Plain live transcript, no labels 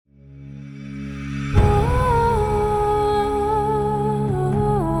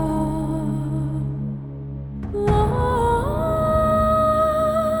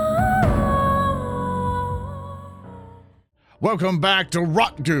Welcome back to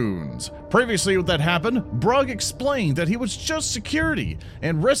Rotgoons. Previously what that happened, Brug explained that he was just security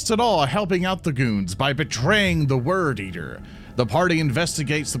and risked it all helping out the goons by betraying the Word Eater. The party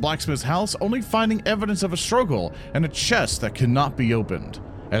investigates the blacksmith's house, only finding evidence of a struggle and a chest that cannot be opened.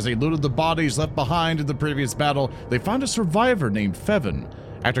 As they looted the bodies left behind in the previous battle, they find a survivor named Tavern.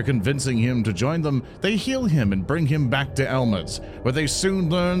 After convincing him to join them, they heal him and bring him back to Elma's, where they soon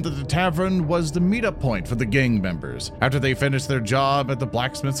learn that the tavern was the meetup point for the gang members, after they finish their job at the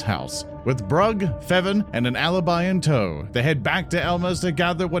blacksmith's house. With Brug, Fevin, and an alibi in tow, they head back to Elma's to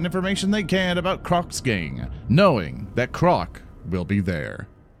gather what information they can about Croc's gang, knowing that Croc will be there.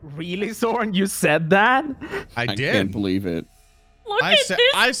 Really, Soren? You said that? I did. I can't believe it. Look at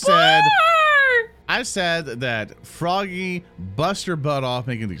this bar! I said that Froggy bust her butt off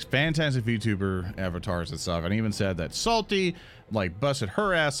making these fantastic VTuber avatars and stuff, and even said that Salty busted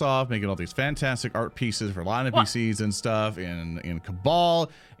her ass off making all these fantastic art pieces for line of PCs and stuff, and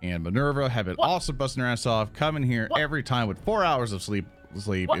Cabal and Minerva have been also busting her ass off, coming here every time with 4 hours of sleep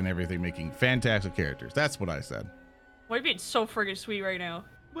and everything, making fantastic characters. That's what I said. Why are you being so friggin' sweet right now?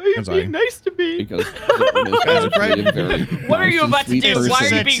 Why are you being nice to me? Because what are you about to do? Why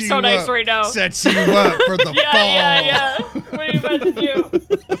are you being so nice right now? Sets you up for the fall. Yeah. What are you about to do?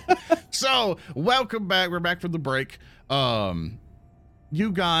 So, welcome back. We're back from the break.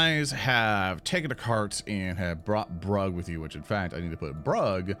 You guys have taken a cart and have brought Brug with you, which in fact, I need to put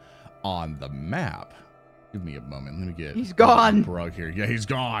Brug on the map. Give me a moment. Let me get He's gone. Brug here. Yeah, he's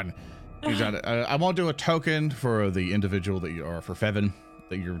gone. He's on, I won't do a token for the individual that you are for Fevin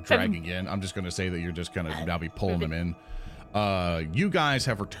that you're dragging in. I'm just going to say that you're just going to now be pulling them in. You guys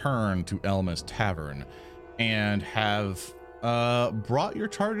have returned to Elma's Tavern and have brought your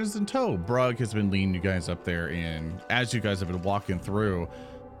charges in tow. Brug has been leading you guys up there, and as you guys have been walking through,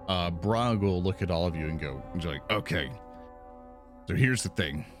 Brug will look at all of you and go, he's like, okay, so here's the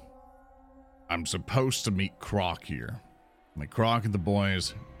thing. I'm supposed to meet Croc here. Croc and the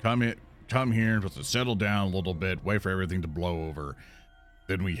boys come here, supposed to settle down a little bit, wait for everything to blow over.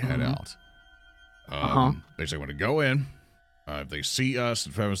 Then we head out. Basically, want to go in. If they see us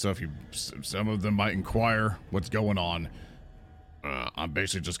and stuff, some of them might inquire what's going on. I'm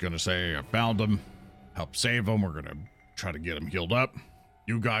basically just going to say I found them, helped save them. We're going to try to get them healed up.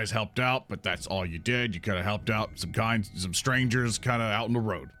 You guys helped out, but that's all you did. You kind of helped out some strangers kind of out on the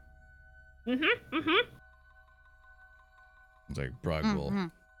road. It's like Brug will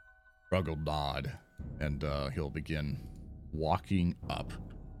nod, and he'll begin walking up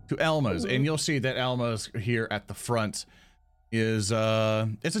to Elma's, and you'll see that Elma's here at the front is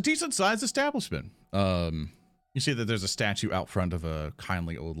it's a decent sized establishment. You see that there's a statue out front of a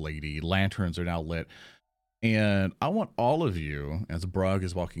kindly old lady. Lanterns are now lit, and I want all of you, as Brug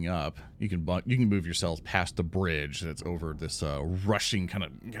is walking up, you can move yourselves past the bridge that's over this rushing kind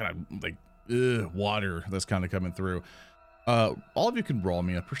of water that's kind of coming through. All of you can roll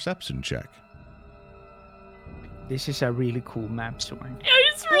me a perception check. This is a really cool map, Soren. Yeah,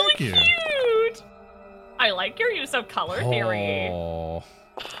 it's really cute. I like your use of color theory. Oh.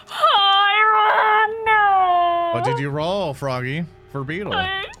 No. What did you roll, Froggy, for Beetle?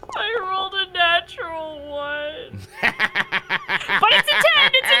 I rolled a natural 1. But it's a 10.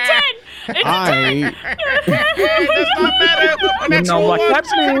 It's a 10. It's a 10. It does not matter. A natural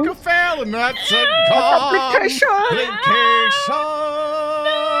one's a critical fail, and that's a complication.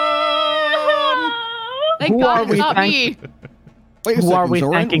 Thank God it's not me. Wait a Who second, are we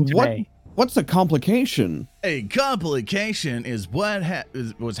Zoran. thanking today? What's a complication? A complication is what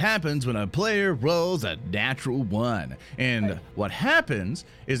happens when a player rolls a natural 1. And what happens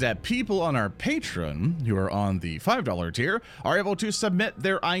is that people on our Patreon, who are on the $5 tier, are able to submit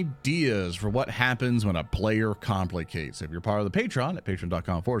their ideas for what happens when a player complicates. If you're part of the Patreon at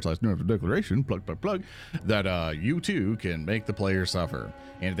patreon.com/declaration, plug, that you too can make the player suffer.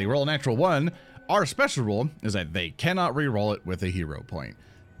 And if they roll a natural 1, our special rule is that they cannot re-roll it with a hero point.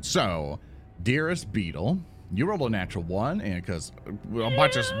 So, dearest Beetle, you rolled a natural 1, and because a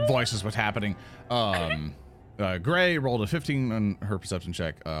bunch of voices was happening, Gray rolled a 15 on her perception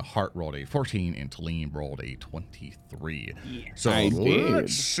check, Hart rolled a 14, and Talim rolled a 23. Yes, so I did.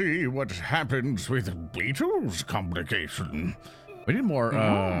 let's see what happens with Beetle's complication. We need more.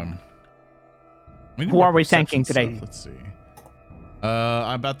 Who are we thanking today? Let's see.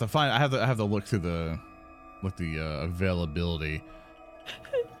 I'm about to find. I have to look through the availability.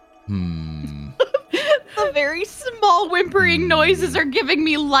 The very small whimpering noises are giving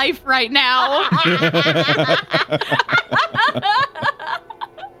me life right now.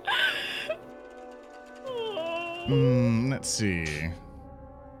 Let's see.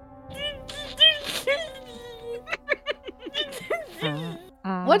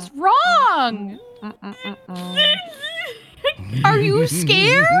 What's wrong? Are you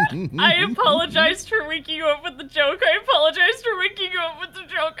scared? I apologize for waking you up with the joke. I apologize for waking you up with the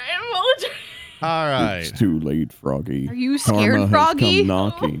joke. I apologize. All right. It's too late, Froggy. Are you scared, Karma Froggy? has come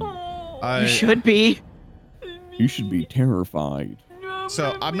knocking. You should be. You should be terrified.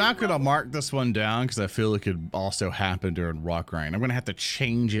 So I'm not going to mark this one down because I feel it could also happen during Rock Grind. I'm going to have to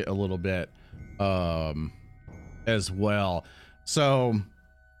change it a little bit as well. So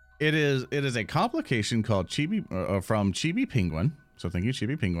it is a complication called Chibi from Chibi Penguin. So thank you,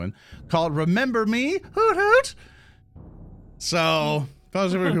 Chibi Penguin, called Remember Me, Hoot Hoot. So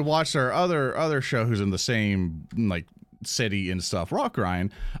those of you who watched our other show who's in the same like city and stuff, Rock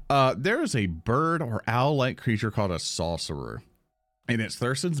Grind, there is a bird or owl-like creature called a sorcerer. And it's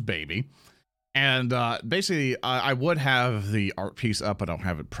Thurston's baby. And basically, I would have the art piece up. I don't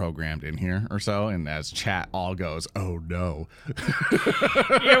have it programmed in here or so. And as chat all goes, oh no. Yeah,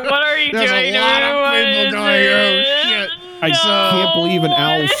 what are you There's doing? a lot of people going, oh shit. I can't believe an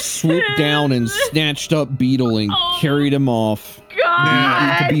owl swooped down and snatched up Beetle and carried him off.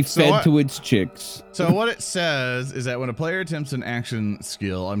 God. To be fed what- to its chicks. So what it says is that when a player attempts an action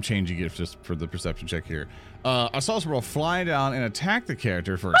skill, I'm changing it just for the perception check here. A sorcerer will fly down and attack the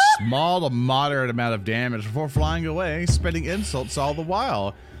character for a small to moderate amount of damage before flying away, spreading insults all the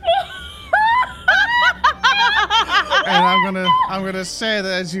while. And I'm gonna say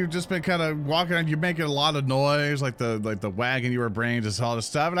that as you've just been kind of walking around, you're making a lot of noise, like the wagging your brain, just all this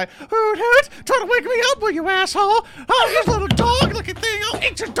stuff, and like, hoot hoot, try to wake me up, will you asshole? Oh, you little dog-looking thing, I'll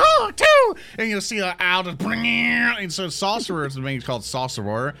eat your dog too. And you'll see an owl just bring in. And so sorcerer is the thing called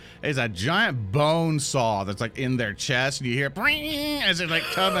sorcerer. Is a giant bone saw that's like in their chest, and you hear bring as it's like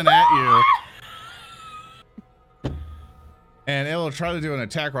coming at you. And it will try to do an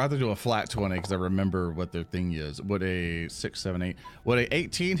attack, or I have to do a flat 20 because I remember what the thing is. Would a 6, 7, 8, would a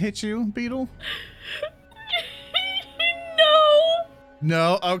 18 hit you, Beetle? No.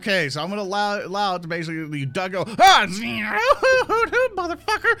 No? Okay, so I'm going to allow it to basically, you duck, go,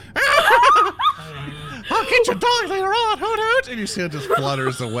 motherfucker. I'll get your dog later on, hoot hoot. And you see it just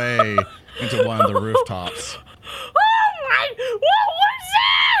flutters away into one of the rooftops. Oh my! What was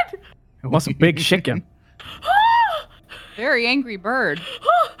that? It was a big chicken. Very angry bird.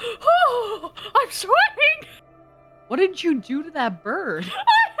 I'm sweating. What did you do to that bird? I've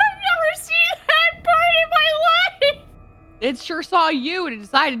never seen that bird in my life. It sure saw you and it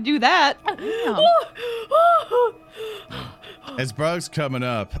decided to do that. Damn. As Brug's coming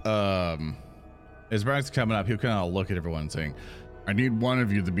up, he'll kind of look at everyone saying, I need one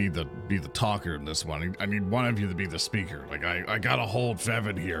of you to be the talker in this one. I need one of you to be the speaker. Like, I gotta hold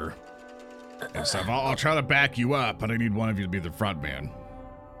Fevin here. And stuff. I'll try to back you up, but I need one of you to be the front man.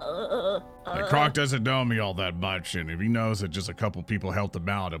 Like, Croc doesn't know me all that much, and if he knows that just a couple people helped him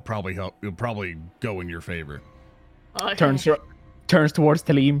out, it'll probably go in your favor. Okay. Turns towards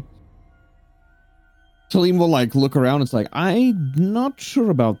Talim. Talim will like look around. It's like, I'm not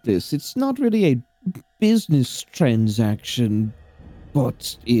sure about this. It's not really a business transaction,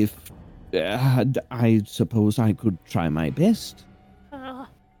 but if I suppose I could try my best.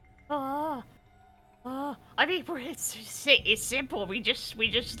 I mean, it's simple. We just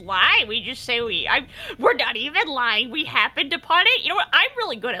lie. We just say we're not even lying. We happened upon it. You know what? I'm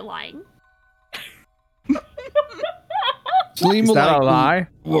really good at lying. Talim Is will that a lie?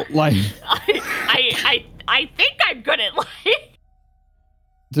 Well, like, I think I'm good at lying.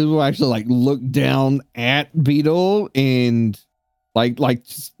 Talim will actually like look down at Beetle and like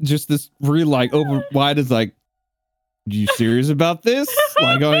just this real like open wide is like, you serious about this?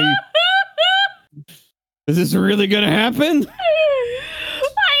 Like, are you? Is this really gonna happen?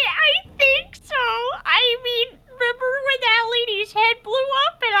 I think so. I mean, remember when that lady's head blew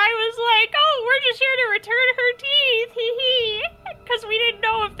up and I was like, oh, we're just here to return her teeth, hee hee. Because we didn't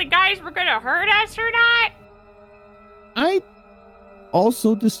know if the guys were going to hurt us or not. I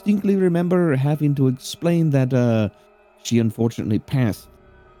also distinctly remember having to explain that she unfortunately passed.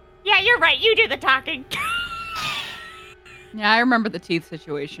 Yeah, you're right. You do the talking. Yeah, I remember the teeth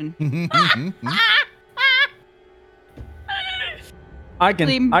situation. I can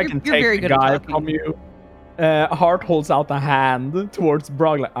Liam, you're take very the good at guy talking. from you. Hart holds out a hand towards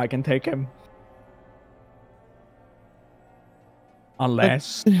Brog. I can take him.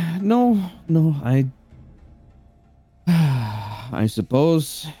 Unless No, I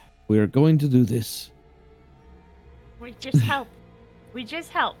suppose we're going to do this. We just helped.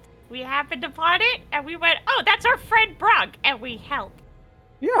 We happened upon it and we went, oh, that's our friend Brog. And we helped.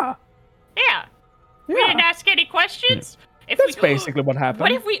 yeah. Yeah. We didn't ask any questions. If That's basically what happened.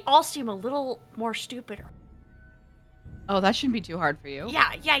 What if we all seem a little more stupid? Oh, that shouldn't be too hard for you.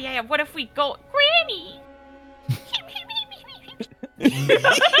 Yeah. What if we go, Granny?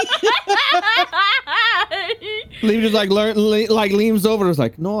 Liam just like leans over. It's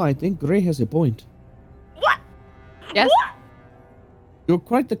like, no, I think Gray has a point. What? Yes. What? You're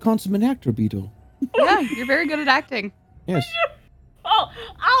quite the consummate actor, Beetle. Yeah, you're very good at acting. Yes.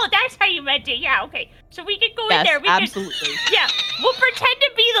 Oh, that's how you meant it. Yeah, okay. So we can go in Yes, there. absolutely. Yeah, we'll pretend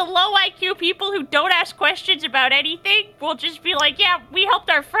to be the low IQ people who don't ask questions about anything. We'll just be like, yeah, we helped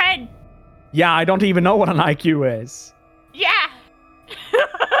our friend. Yeah, I don't even know what an IQ is. Yeah.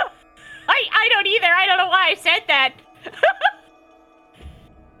 I don't either. I don't know why I said that.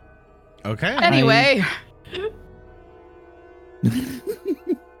 Okay. Anyway.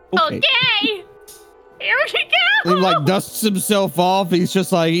 Okay. Here we go. He like dusts himself off. He's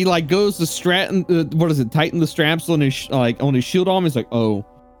just like he like goes to tighten the straps on his on his shield arm. He's like, oh.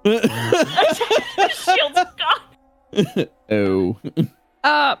 Shield's gone. Oh.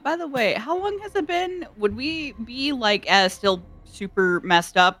 By the way, how long has it been? Would we be like still super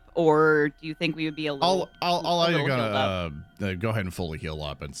messed up, or do you think we would be a little? I'll allow you healed up? go ahead and fully heal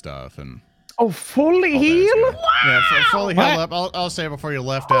up and stuff and. Oh, fully all that heal? stuff. Yeah, fully heal up. I'll say before you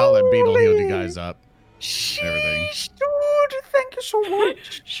left out that Beetle healed you guys up. Everything. Sheesh, dude. Thank you so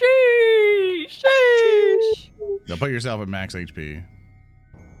much. Sheesh. Now put yourself at max HP.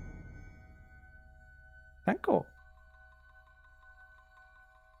 Thank you.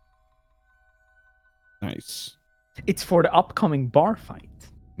 Nice. It's for the upcoming bar fight.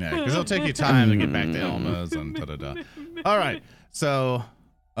 Yeah, because it'll take you time to get back to Elma's and da-da-da. All right, so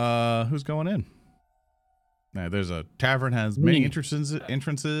who's going in? Now, there's a tavern has many Me. entrances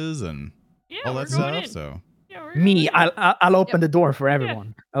and Yeah, all we're that going stuff. in. So Yeah, we're Me, going in. I'll open the door for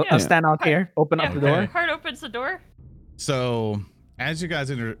everyone. Yeah. I'll stand out Heart- here, open up the Okay. door. Heart opens the door. So as you guys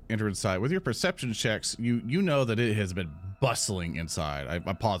enter inside with your perception checks, you know that it has been bustling inside. I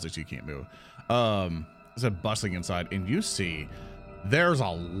apologize, you can't move. It's been bustling inside, and you see there's a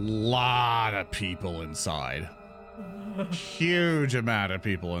lot of people inside. Huge amount of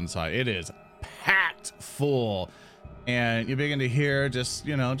people inside. It is packed full, and you begin to hear just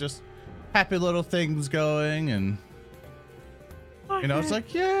happy little things going, and it's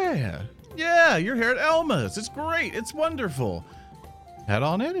like yeah, you're here at Elma's. It's great. It's wonderful. Head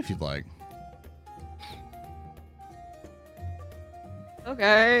on in if you'd like.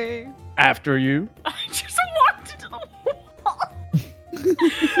 Okay. After you. I just walked into the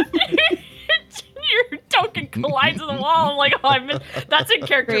wall. Your token collides with the wall. I'm like, oh, I missed. That's in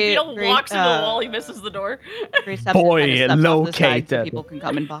character. Great, Beetle great, walks into the wall. He misses the door. Grace steps Boy, kind of steps off the side so located. people can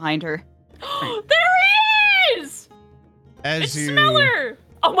come in behind her. There he is! As It's you Smeller!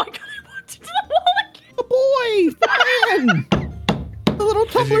 Oh my god, I walked into the wall again. Oh boy, the man. The little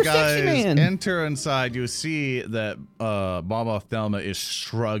As you Tumblr guys sexy man. enter inside, you see that Mama Thelma is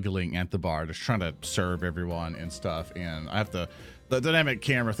struggling at the bar, just trying to serve everyone and stuff. And I have to, the dynamic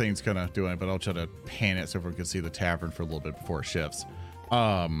camera thing's kind of doing it, but I'll try to pan it so everyone can see the tavern for a little bit before it shifts.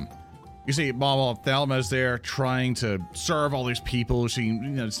 You see Mama Thelma's there trying to serve all these people. She,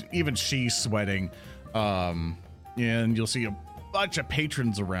 even she's sweating. And you'll see a bunch of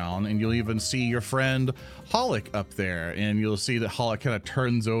patrons around, and you'll even see your friend Holic up there, and you'll see that Holic kind of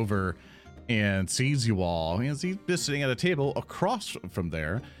turns over and sees you all. And he's just sitting at a table across from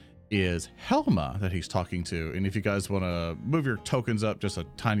there is Helma that he's talking to. And if you guys want to move your tokens up just a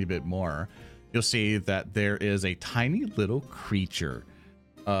tiny bit more, you'll see that there is a tiny little creature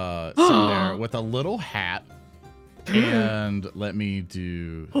sitting there with a little hat. And let me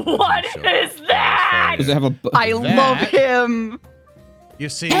do. What is that? Does it have a? I That- love him. You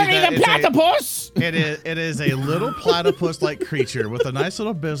see Harry that the it's platypus. it is a little platypus-like creature with a nice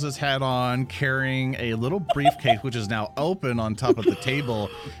little business hat on, carrying a little briefcase, which is now open on top of the table,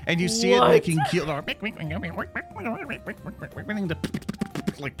 and you see it What? making cute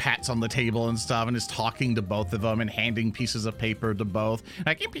like pats on the table and stuff, and is talking to both of them and handing pieces of paper to both.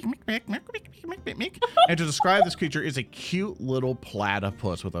 Like, and to describe this creature is a cute little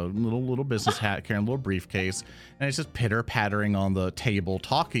platypus with a little business hat, carrying a little briefcase, and it's just pitter-pattering on the table,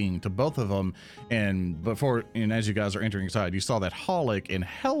 talking to both of them. And as you guys are entering inside, you saw that Holic and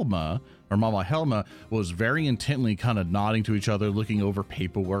Helma, or Mama Helma, was very intently kind of nodding to each other, looking over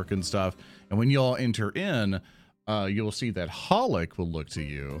paperwork and stuff. And when you all enter in, you'll see that Holic will look to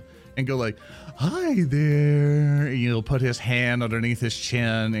you and go like, "Hi there." And he'll put his hand underneath his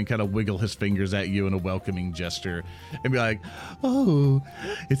chin and kind of wiggle his fingers at you in a welcoming gesture and be like, "Oh,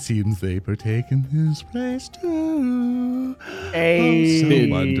 it seems they partake in this place too." Hey. Oh, so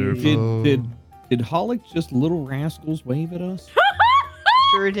wonderful. Did Holic just little rascals wave at us?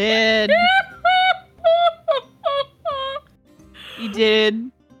 Sure did.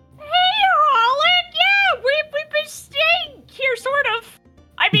 did. Hey, Holland. Yeah, we've been staying here, sort of.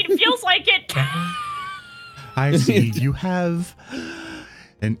 I mean, it feels like it. I see you have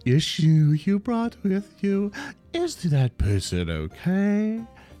an issue you brought with you. Is that person okay?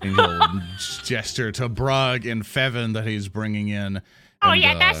 And he'll gesture to Brug and Fevin that he's bringing in. Oh, and,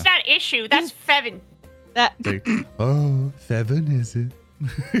 yeah, that's not issue. That's Fevin. That Say, oh, Fevin, is it?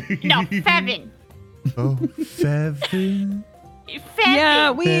 No, Fevin. Oh, Fevin. Fevin.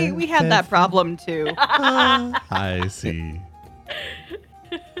 yeah, we had that problem too. I see.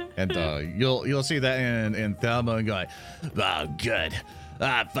 And you'll see that in Thelma and go like, oh, good.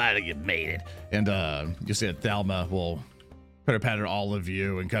 Finally you made it. And you'll see that Thelma will put a pat on all of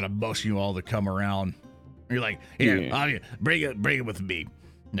you and kind of motion you all to come around. And you're like, here, bring it with me.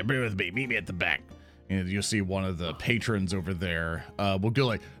 Now bring it with me. Meet me at the back. And you'll see one of the patrons over there will go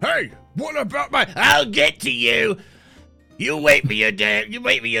like, hey, what about I'll get to you. You wait for your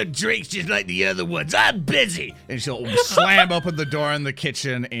drinks just like the other ones. I'm busy. And she'll slam open the door in the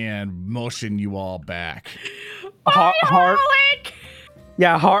kitchen and motion you all back. Hart.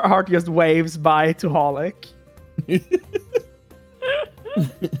 Yeah, Hart just waves bye to Holic.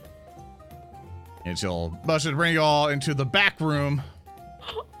 And she'll motion to bring you all into the back room.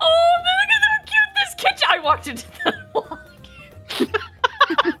 Oh, look at how cute this kitchen. I walked into the wall.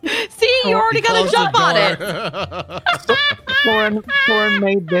 See, you already got to Close the jump on it. door. Thorin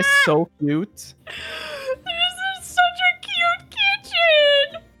made this so cute. This is such a cute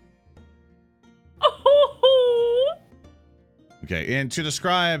kitchen. Oh. Okay, and to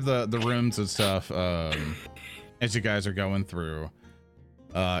describe the rooms and stuff, as you guys are going through,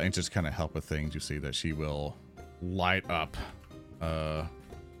 and just kind of help with things, you see that she will light up the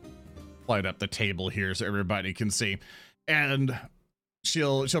table here so everybody can see, and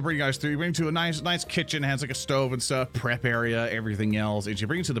she'll bring you guys through. Bring you to a nice kitchen, has like a stove and stuff, prep area, everything else, and she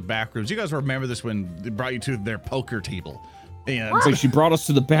brings you to the back rooms. You guys remember this when they brought you to their poker table, and So she brought us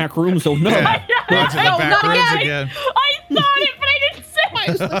to the back room, so no. yeah, brought to the No, back not rooms yet. again. I thought it, but I didn't say Why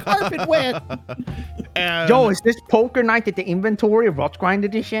is the carpet wet? And, Yo, is this poker night at the inventory of Rotgrind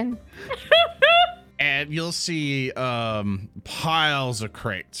edition? and you'll see piles of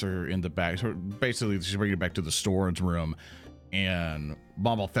crates are in the back. So basically, she's bringing you back to the storage room, and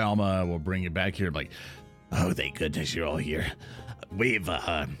Mama Thelma will bring you back here like, oh, thank goodness you're all here. We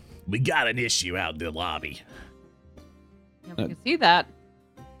got an issue out in the lobby. Yeah, we can see that.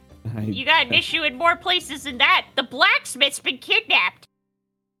 You got an issue in more places than that. The blacksmith's been kidnapped.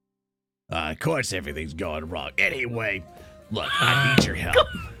 Of course, everything's going wrong. Anyway, look, I need your help.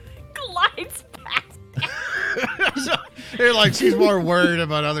 Glides past. So, you're like, she's more worried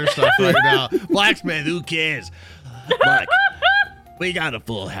about other stuff right now. Blacksmith, who cares? Look, we got a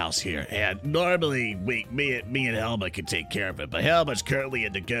full house here, and normally me and Helma can take care of it, but Helma's currently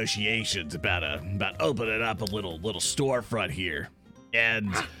in negotiations about opening up a little storefront here,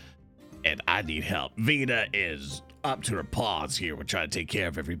 and I need help. Vina is up to her paws here. We're trying to take care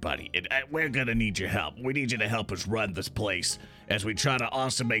of everybody, and we're gonna need your help. We need you to help us run this place as we try to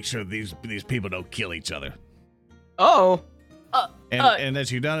also make sure these people don't kill each other. Oh. And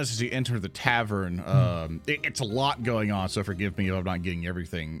as you notice, as you enter the tavern, it's a lot going on, so forgive me if I'm not getting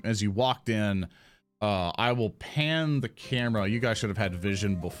everything. As you walked in, I will pan the camera. You guys should have had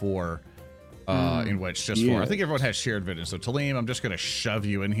vision before, in which I think everyone has shared vision. So Talim, I'm just going to shove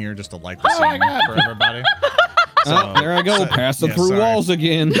you in here just to light the scene for everybody. So, there I go, passing through walls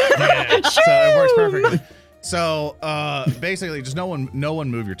again. Yeah, so it works perfectly. So basically, just no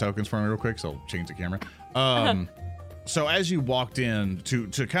one move your tokens for me real quick, so I'll change the camera. So as you walked in to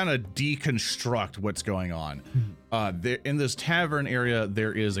kind of deconstruct what's going on, there in this tavern area,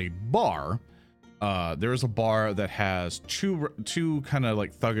 there is a bar. There is a bar that has two kind of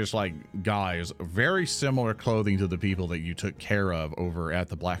like thuggish like guys, very similar clothing to the people that you took care of over at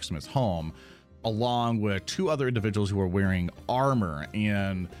the blacksmith's home, along with two other individuals who are wearing armor.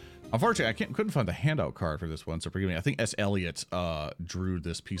 And unfortunately, couldn't find the handout card for this one, so forgive me. I think S. Elliott drew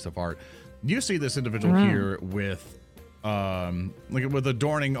this piece of art. You see this individual here with with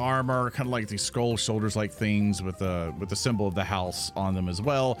adorning armor, kind of like these skull shoulders like things with the symbol of the house on them as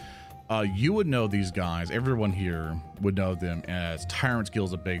well. You would know these guys. Everyone here would know them as Tyrant's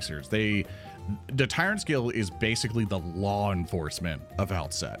Guilds of Basers. The Tyrant's Guild is basically the law enforcement of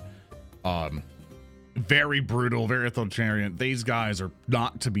Outset. Very brutal, very authoritarian. These guys are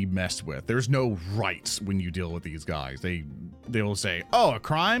not to be messed with. There's no rights when you deal with these guys. They will say, "Oh, a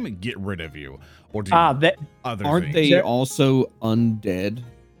crime, get rid of you," or do other aren't things. they also undead,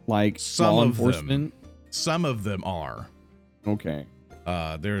 like Some law of enforcement? Some of them are. Okay.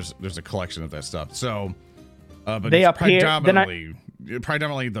 There's a collection of that stuff. So, but They it's appear- then predominantly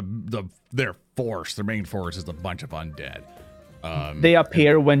predominantly their main force is a bunch of undead. They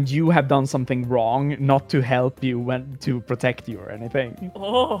appear when you have done something wrong, not to help you, to protect you or anything.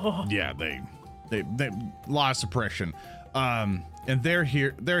 Oh. Yeah, they lot of suppression. And they're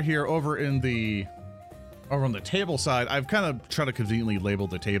here over on the table side. I've kind of tried to conveniently label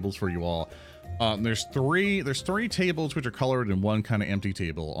the tables for you all. There's three tables which are colored and one kind of empty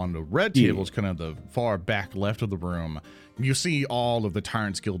table. On the red table is kind of the far back left of the room. You see all of the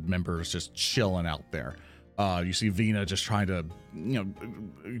Tyrant's Guild members just chilling out there. You see Vina just trying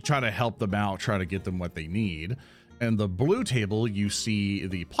to help them out, try to get them what they need. And the blue table, you see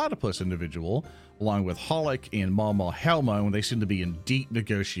the platypus individual along with Holic and Mama Helma, and they seem to be in deep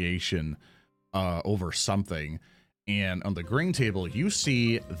negotiation over something. And on the green table, you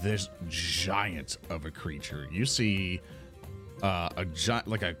see this giant of a creature. You see a giant,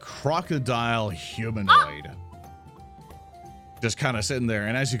 like a crocodile humanoid, just kind of sitting there.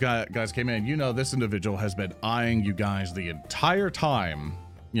 And as you guys came in, this individual has been eyeing you guys the entire time.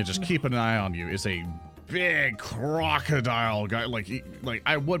 Just keeping an eye on you. Is a big crocodile guy. Like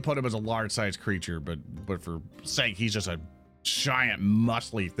I would put him as a large-sized creature, but for sake, he's just a giant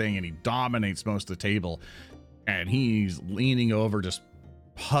muscly thing, and he dominates most of the table. And he's leaning over, just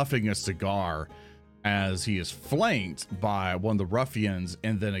puffing a cigar as he is flanked by one of the ruffians,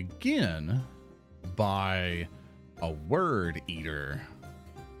 and then again by a word eater,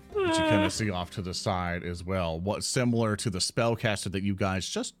 which you kind of see off to the side as well. What's similar to the spellcaster that you guys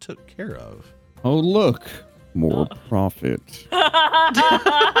just took care of. Oh, look. More profit.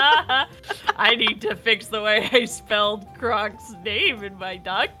 I need to fix the way I spelled Croc's name in my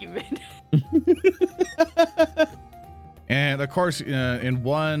document. And of course, in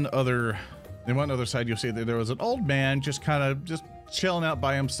one other side, you'll see that there was an old man just chilling out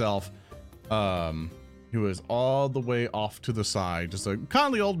by himself, who was all the way off to the side, just a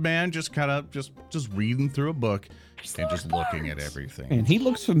kindly old man, just reading through a book and just looking at everything. And he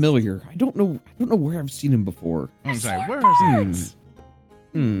looks familiar. I don't know where I've seen him before. I'm sorry, where is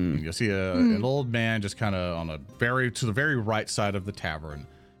he? You'll see an old man just kind of to the very right side of the tavern,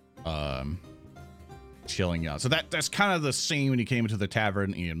 chilling out. So that's kind of the scene when you came into the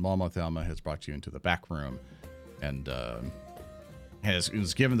tavern, and Mama Thelma has brought you into the back room, and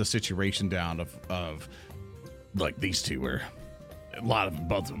has given the situation down of like these two were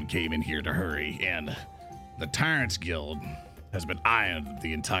both of them came in here to hurry, and the Tyrant's Guild has been eyeing them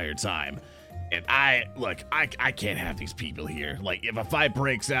the entire time. And I can't have these people here. Like, if a fight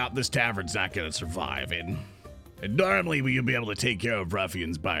breaks out, this tavern's not gonna survive. And normally we'd be able to take care of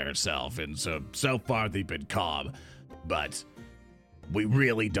ruffians by ourselves. And so far they've been calm. But we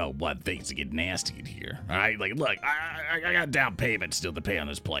really don't want things to get nasty in here. All right? Like, look, I got down payment still to pay on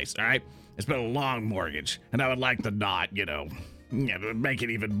this place. All right? It's been a long mortgage, and I would like to not, make it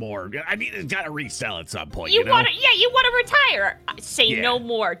even more. I mean, it's got to resell at some point. You want to retire? Say no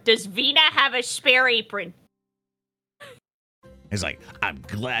more. Does Vina have a spare apron? It's like, I'm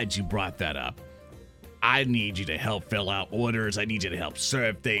glad you brought that up. I need you to help fill out orders. I need you to help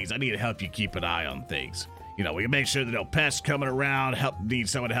serve things. I need to help you keep an eye on things. We can make sure that no pests coming around. Need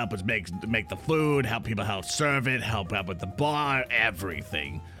someone to help us make the food. Help people help serve it. Help out with the bar.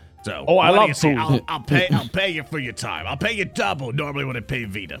 Everything. So, I love food. I'll pay you for your time. I'll pay you double normally when I pay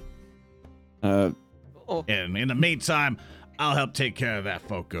Vita. And in the meantime, I'll help take care of that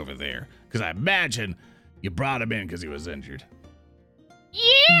folk over there. Because I imagine you brought him in because he was injured.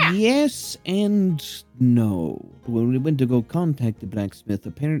 Yeah. Yes and no. When we went to go contact the blacksmith,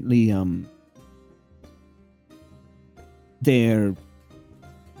 apparently, their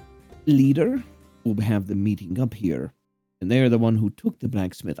leader will have the meeting up here. And they're the one who took the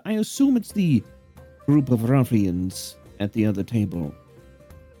blacksmith. I assume it's the group of ruffians at the other table.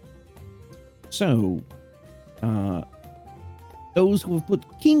 So, those who have put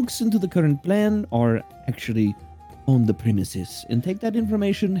kinks into the current plan are actually on the premises. And take that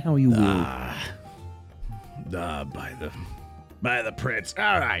information how you will. By the prince.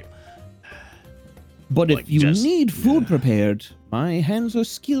 All right. But if you need food prepared, my hands are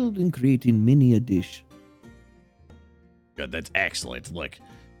skilled in creating many a dish. Good, that's excellent. Look,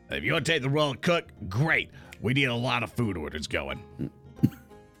 if you want to take the role of cook, great. We need a lot of food orders going.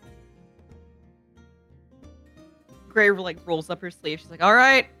 Gray rolls up her sleeve. She's like, all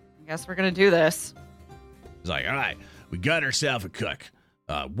right, I guess we're going to do this. It's like, all right, we got ourselves a cook.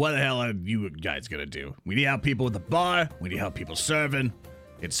 What the hell are you guys going to do? We need help people with the bar. We need help people serving.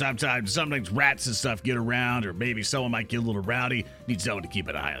 And sometimes rats and stuff get around, or maybe someone might get a little rowdy. Need someone to keep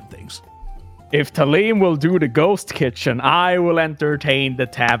an eye on things. If Talim will do the ghost kitchen, I will entertain the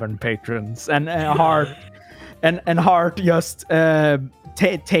tavern patrons. And Hart and Hart just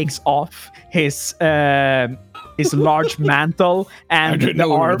takes off his large mantle and I didn't the know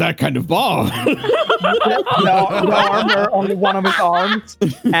we were arm, that kind of bar. the armor on one of his arms,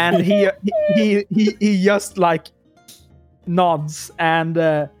 and he just like nods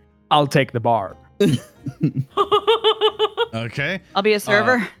and I'll take the bar. Okay. I'll be a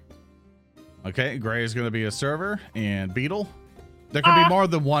server. Okay. Gray is going to be a server, and Beetle. There can be more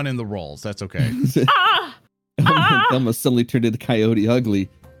than one in the roles. That's okay. I'm a suddenly turned into Coyote Ugly.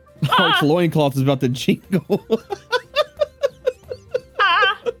 Hart's loincloth is about to jingle.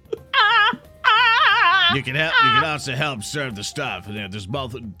 You can also help serve the stuff. And there's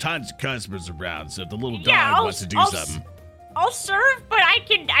tons of customers around, so if the little dog wants to do something. I'll serve, but I'll,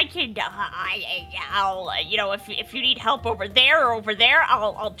 if you need help over there or over there,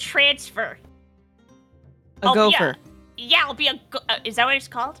 I'll transfer. A gopher. I'll be is that what it's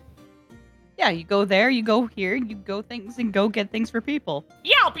called? Yeah, you go there, you go here, you go things and go get things for people.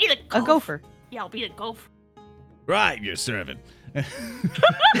 Yeah, I'll be the gopher. A gopher. Yeah, I'll be the gopher. Right, you're serving. I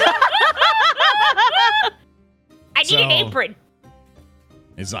need an apron.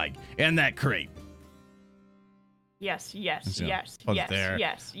 It's like, in that crate. Yes. Put it there.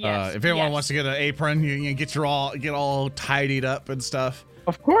 Yes. If anyone wants to get an apron, you get all tidied up and stuff.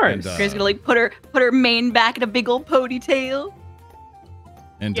 Of course. And, Grace gonna like put her mane back in a big old ponytail.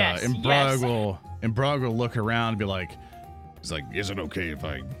 And Brug will look around and be like, he's like, is it okay if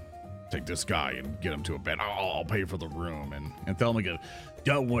I take this guy and get him to a bed? I'll pay for the room. And Thelma goes,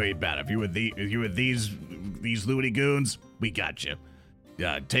 don't worry about it. If you with these Looney Goons, we got you.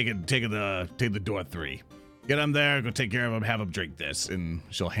 Yeah, take the door 3. Get him there, go take care of him, have him drink this. And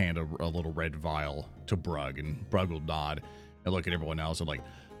she'll hand a little red vial to Brug, and Brug will nod and look at everyone else and like,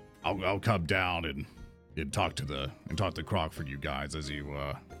 I'll come down and talk to Croc for you guys as you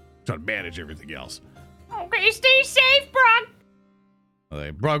try to manage everything else. Okay, stay safe,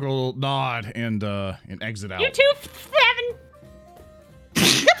 Brog. Brug will nod and exit out. You too,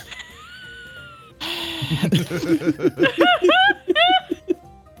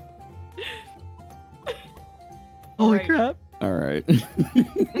 Holy crap. All right.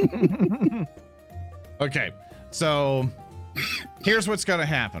 Okay, so here's what's gonna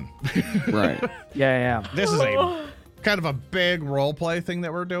happen. Right. Yeah. This is a kind of a big role play thing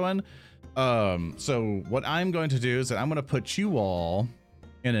that we're doing. So what I'm going to do is that I'm going to put you all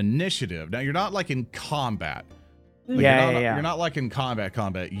in initiative. Now you're not like in combat. Like, You're not like in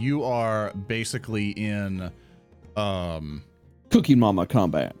combat. You are basically in Cookie Mama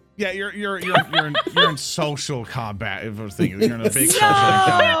combat. Yeah, you're in social combat. If we're thinking you're in a big social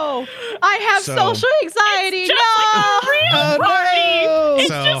combat. No, I have social anxiety. It's just like a real party. No. It's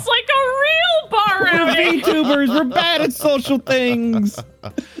just like a real bar outing. VTubers, we're bad at social things.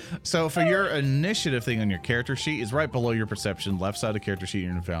 So for your initiative thing on your character sheet is right below your perception, left side of the character sheet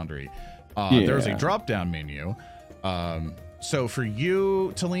in your foundry. There's a drop down menu. So for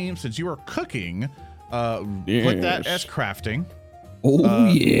you, Talim, since you are cooking, put that as crafting. Oh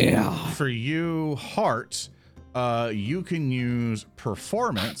yeah. For you, Heart, you can use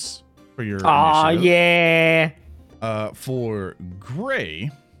performance for your initiative. Yeah. For Gray,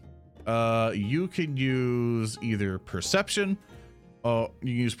 you can use either perception. You can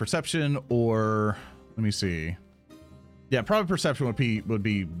use perception, or let me see. Yeah, probably perception would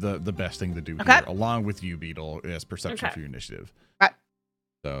be the best thing to do here, along with you, Beetle, as perception for your initiative. Okay.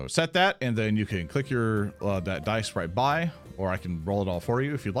 So set that, and then you can click your that dice right by, or I can roll it all for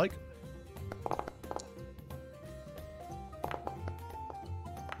you if you'd like.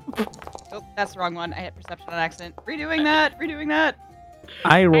 Oh, that's the wrong one. I hit perception on accident. Redoing that.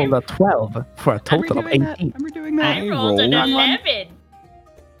 I rolled a 12 for a total of 18. I'm redoing that. I rolled an rolled- 11.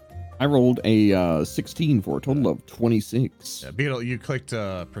 I rolled a 16 for a total of 26. Yeah, Beetle, you clicked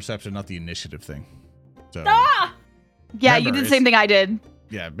perception, not the initiative thing. So Yeah, Remember, you did the same thing I did.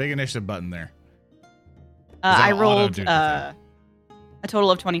 yeah, big initiative button there. I I'll rolled auto-do the a total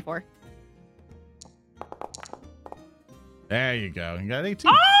of 24. There you go. You got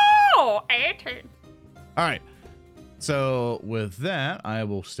 18. Oh, 18. All right. So with that, I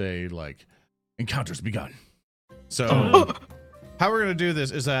will say like encounters begun. So how we're gonna do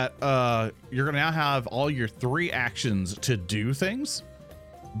this is that you're gonna now have all your 3 actions to do things,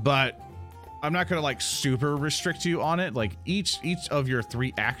 but I'm not gonna like super restrict you on it. Like each of your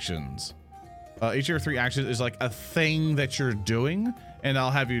 3 actions, is like a thing that you're doing, and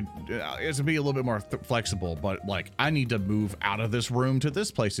I'll have you. It's gonna be a little bit more flexible, but like I need to move out of this room to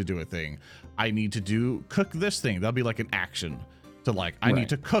this place to do a thing. I need to cook this thing. That'll be like an action. to like, I need Right.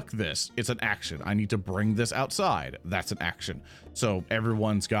 to cook this. It's an action. I need to bring this outside. That's an action. So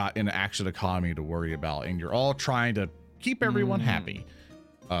everyone's got an action economy to worry about, and you're all trying to keep everyone happy.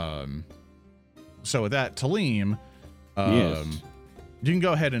 So with that, Talim, Yes. you can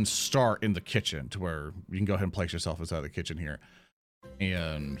go ahead and start in the kitchen to where you can go ahead and place yourself inside the kitchen here.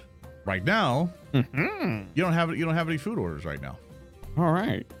 And right now, Mhm. you don't have any food orders right now. All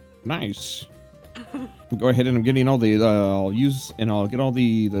right. Nice. Go ahead and I'm getting all the I'll get all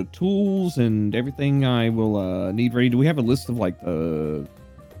the tools and everything I will need ready. Do we have a list of like the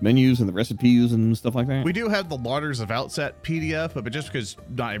menus and the recipes and stuff like that? We do have the Larders of Outset PDF, but just because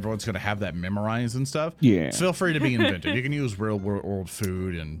not everyone's going to have that memorized and stuff, Yeah. feel free to be inventive. You can use real world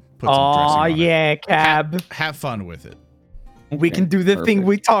food and put some dressing Oh on it. yeah, Cab. Have fun with it. We Okay, can do the thing perfect.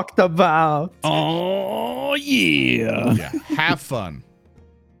 we talked about. Oh yeah. Yeah, have fun.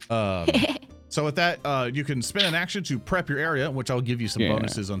 So with that, you can spend an action to prep your area, which I'll give you some Yeah.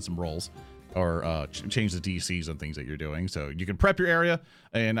 bonuses on some rolls, or change the DCs on things that you're doing. So you can prep your area,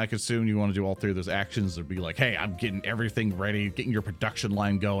 and I could assume you want to do all three of those actions. It'd be like, hey, I'm getting everything ready, getting your production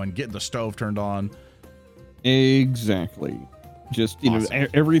line going, getting the stove turned on. Exactly. Just Awesome.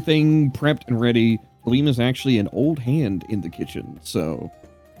 everything prepped and ready. Liam is actually an old hand in the kitchen, so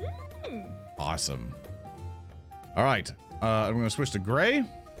Awesome. All right, I'm going to switch to Gray.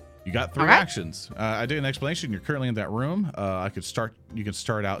 You got 3 All right. actions. I did an explanation. You're currently in that room. You can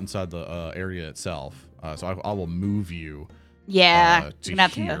start out inside the area itself. So I will move you Yeah. to gonna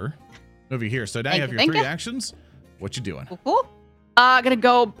have to- here. Move you here. So now Thank you have you, your thank 3 you. actions. What you doing? Cool. Gonna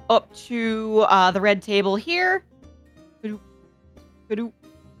go up to the red table here. Ba-doop.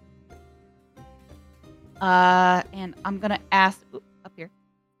 And I'm gonna ask up here.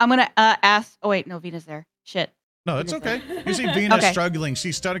 I'm gonna ask. Oh wait, no, Venus there. Shit. No, it's Venus okay. there. You see Venus Okay. struggling.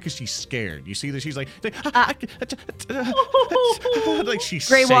 She's stuttering because she's scared. You see that she's like she's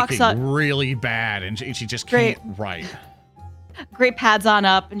Gray walks shaking up. really bad, and she just Gray- can't write. Gray pads on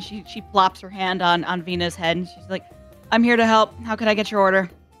up, and she plops her hand on Venus' head, and she's like, "I'm here to help. How can I get your order?"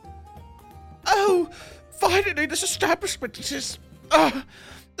 Oh, finally, this establishment is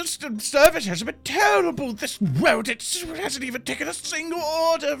the service has been terrible. This rodent hasn't even taken a single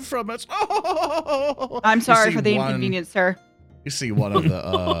order from us. Oh, I'm You sorry see for the one- inconvenience, sir. You see one of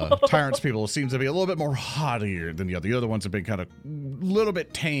the tyrant's people seems to be a little bit more haughtier than the other. The other ones have been kind of a little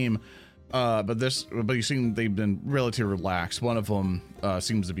bit tame. But you see they've been relatively relaxed. One of them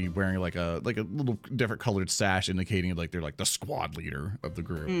seems to be wearing like a little different colored sash, indicating like they're like the squad leader of the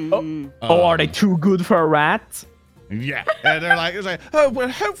group. Mm. Oh, are they too good for a rat? Yeah, and they're like, it's like, oh well,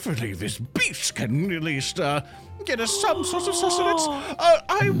 hopefully this beast can at least get us some sort of sustenance.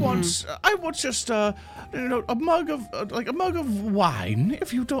 I want just a mug of wine,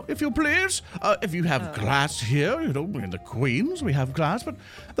 if you please. If you have glass here, in the Queens we have glass, but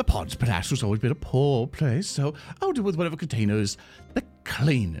the Pod's Palace has always been a poor place, so I'll do with whatever container is the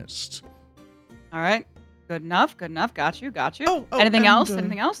cleanest. All right. Good enough. Got you. Oh, Anything and, else?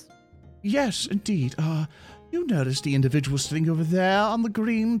 Anything else? Yes, indeed. You notice the individual sitting over there on the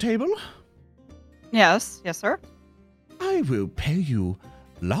green table? Yes, sir. I will pay you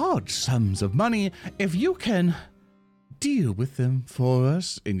large sums of money if you can deal with them for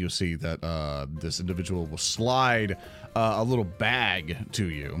us. And you'll see that this individual will slide a little bag to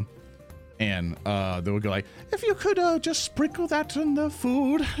you. And they will go like, if you could just sprinkle that in the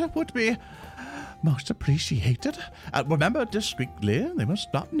food, that would be most appreciated. Remember, discreetly, they must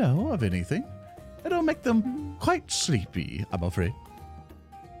not know of anything. It'll make them quite sleepy, I'm afraid.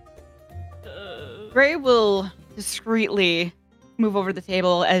 Gray will discreetly move over the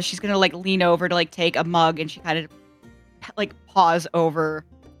table as she's gonna like lean over to like take a mug, and she kind of like paws over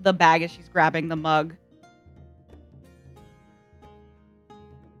the bag as she's grabbing the mug.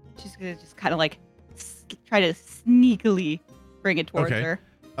 She's gonna just kind of like try to sneakily bring it towards Okay. her.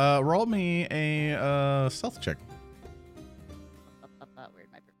 Roll me a stealth check.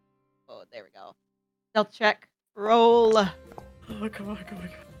 Where'd my oh, there we go. Stealth check. Roll. Oh, come on.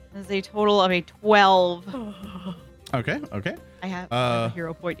 This is a total of a 12. Okay. I have a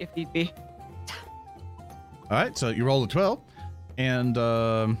hero point if need be. All right, so you roll a 12, and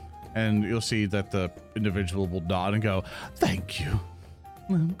you'll see that the individual will nod and go, "Thank you.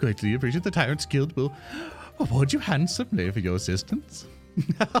 Greatly appreciate the Tyrant's Guild will reward you handsomely for your assistance."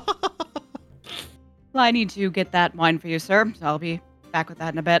 Well, I need to get that wine for you, sir. So I'll be back with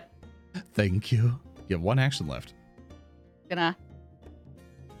that in a bit. Thank you. You have 1 action left. Gonna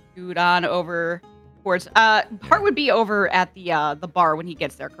scoot on over towards. Hart would be over at the bar when he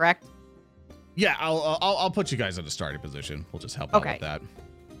gets there, correct? Yeah, I'll put you guys in a starting position. We'll just help out Okay. with that.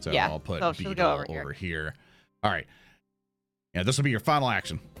 So Yeah, I'll put so she'll Beetle go over over here. here. All right. Yeah, this will be your final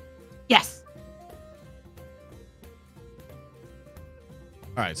action. Yes.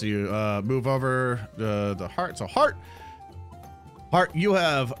 All right, so you move over the Heart. So Heart, you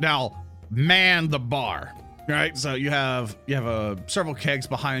have now manned the bar. Right, so you have several kegs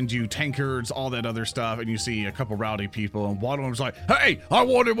behind you, tankards, all that other stuff, and you see a couple rowdy people, and one of them's like, "Hey, I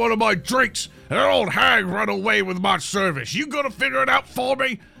wanted one of my drinks, and an old hag ran away with my service. You gonna figure it out for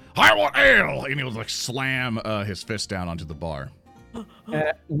me? I want ale!" And he'll like slam his fist down onto the bar.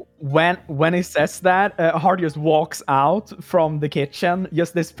 When he says that, Hart just walks out from the kitchen.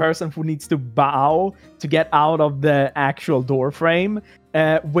 Just this person who needs to bow to get out of the actual door frame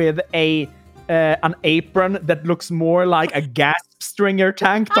with an apron that looks more like a gas stringer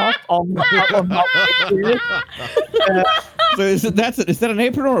tank top on So is that an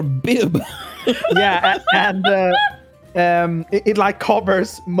apron or a bib? Yeah, and it like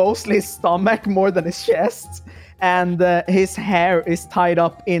covers mostly his stomach more than his chest, and his hair is tied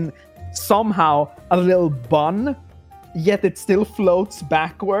up in somehow a little bun, yet it still floats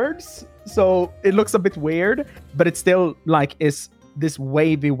backwards, so it looks a bit weird, but it still like is this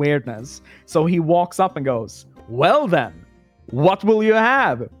wavy weirdness. So he walks up and goes, "Well then, what will you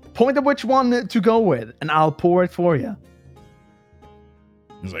have? Point at which one to go with, and I'll pour it for you."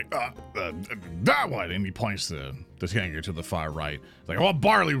 He's like, that one, and he points the tankard to the far right. He's like, "I want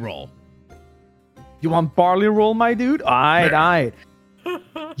barley roll." You want barley roll, my dude? Aight.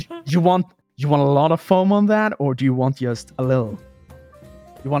 You want a lot of foam on that, or do you want just a little?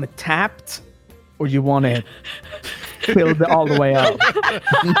 You want it tapped, or you want it filled all the way up?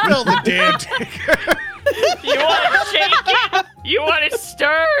 Fill the damn tankard. You want it shaken? You want it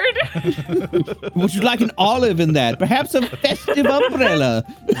stirred? Would you like an olive in that? Perhaps a festive umbrella?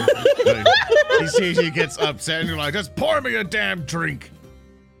 He sees he gets upset, and you're like, "Just pour me a damn drink."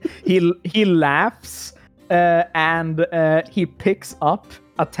 He laughs and he picks up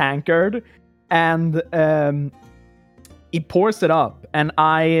a tankard and he pours it up. And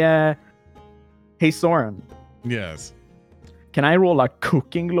hey Soren. Yes. Can I roll a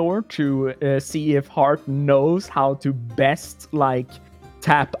cooking lore to see if Hart knows how to best like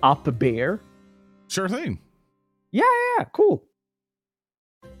tap up a beer? Sure thing. Yeah, cool.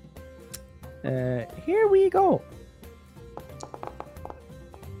 Here we go.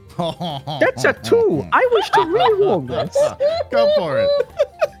 That's a 2. I wish to reroll this. Go for it.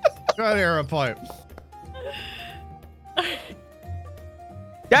 Go ahead, arrow point.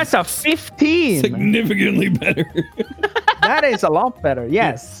 That's a 15. Significantly better. That is a lot better.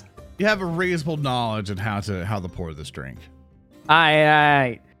 Yes. You have a reasonable knowledge of how to pour this drink.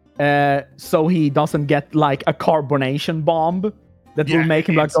 So he doesn't get like a carbonation bomb that will make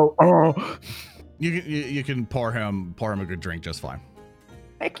him like go, "Oh." You can pour him a good drink just fine.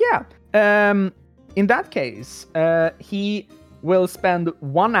 Heck yeah. In that case, he will spend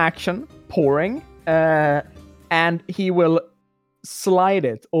one action pouring, and he will slide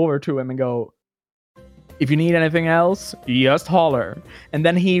it over to him and go, "If you need anything else, just holler." And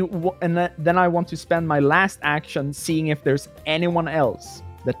then then I want to spend my last action seeing if there's anyone else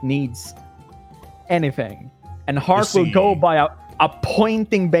that needs anything. And Hart will go by a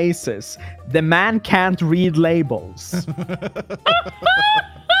pointing basis. The man can't read labels.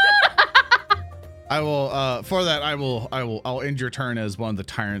 I will for that I'll end your turn as one of the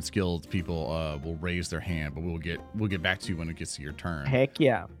Tyrant's Guild people will raise their hand, but we'll get back to you when it gets to your turn. Heck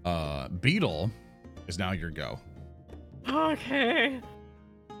yeah. Beetle is now your go. Okay.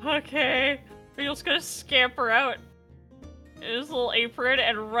 Beetle's gonna scamper out in his little apron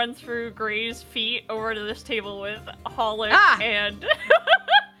and run through Gray's feet over to this table with Holic and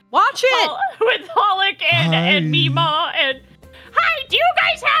Watch it! with Holic and Mima and hi, do you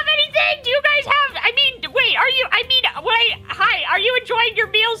guys have anything? Do you guys have are you enjoying your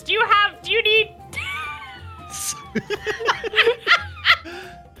meals? Do you need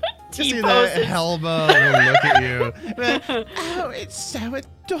You see that Helma will look at you. Oh, it's so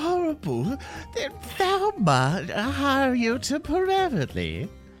adorable. Then Velma, hire you temporarily.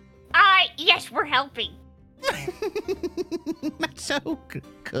 Yes, we're helping. That's so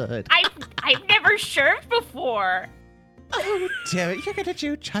good. I've never served before. Oh, dear, you're gonna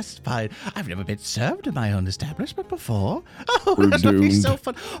do just fine. I've never been served in my own establishment before. Oh, We're that's gonna be doomed. so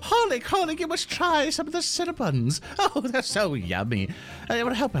fun. Holly, you must try some of the cinnamons. Oh, they're so yummy. I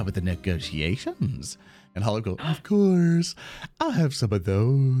will help out with the negotiations. And Holly will go, of course. I'll have some of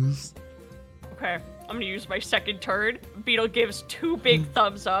those. Okay, I'm gonna use my second turn. Beetle gives 2 big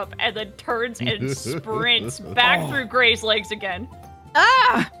thumbs up and then turns and sprints back through Gray's legs again.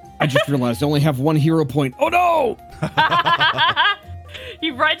 I just realized I only have 1 hero point. Oh no! He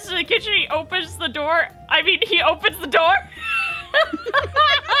runs to the kitchen, he opens the door.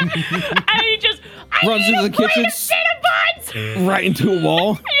 And he just Runs into the kitchen, Cinnabons! right into a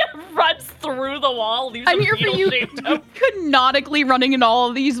wall. He runs through the wall. Leaves I'm a here for you, beetle-shaped toe. canonically running in all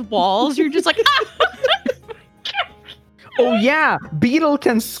of these walls. You're just like, Oh yeah, Beetle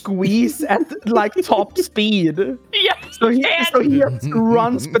can squeeze at like top speed. Yeah, So he can. just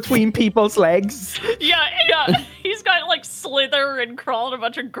runs between people's legs. Yeah. He's got like slither and crawl in a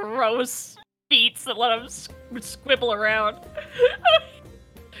bunch of gross feats that let him squibble around.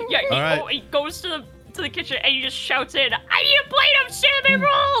 All He goes to the kitchen and he just shouts in, "I need a plate of cinnamon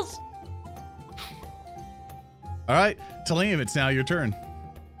rolls!" All right, Talim, it's now your turn.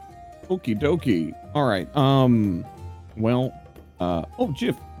 Okie dokie. All right. Well. Oh,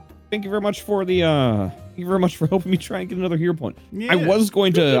 Jiff. Thank you very much for the. Thank you very much for helping me try and get another hero point. Yeah. I was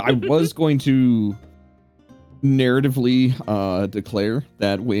going to narratively declare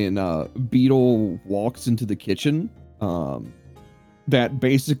that when Beetle walks into the kitchen, that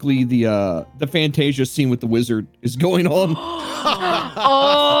basically the Fantasia scene with the wizard is going on. There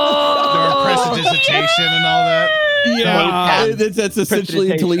are prestidigitation and all that. Yeah, that's essentially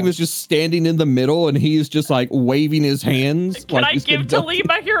Talim is just standing in the middle and he's just like waving his hands. Can I he's give conducting-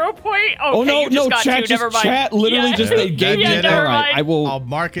 Talim a hero point? Oh Okay, no, you just got chat two, just never mind. chat literally just they gave Yeah, me. never All right, mind. I will. I'll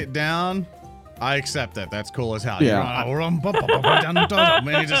mark it down. I accept that. That's cool as hell. Yeah.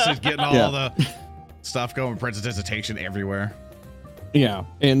 Man, he just is getting all the stuff going, prestidigitation everywhere. Yeah,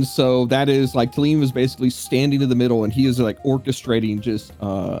 and so that is like Talim is basically standing in the middle, and he is like orchestrating just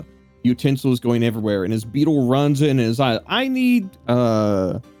utensils going everywhere. And as Beetle runs in, and is like, I need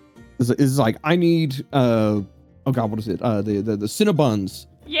oh god, what is it? The Cinnabuns.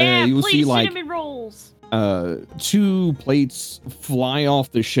 Yeah, you will please, see, like, cinnamon rolls. 2 plates fly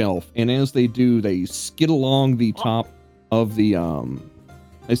off the shelf, and as they do, they skid along the top of the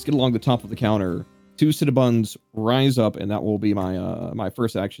counter. 2 Cinnabuns rise up, and that will be my my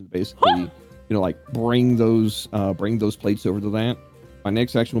first action. Basically, like bring those plates over to that. My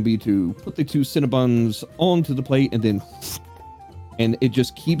next action will be to put the 2 Cinnabuns onto the plate, and it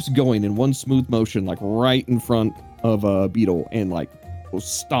just keeps going in one smooth motion, like right in front of Beetle, and like will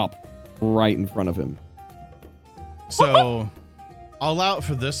stop right in front of him. So I'll allow it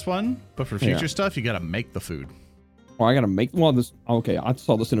for this one, but for future stuff, you got to make the food. Oh, I gotta make this. Okay, I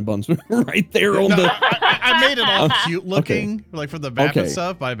saw the Cinnabuns right there on No, the. I made it all cute looking, like for the map and Okay.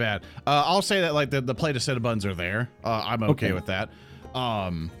 stuff. My bad. I'll say that like the plate of Cinnabons are there. I'm okay with that.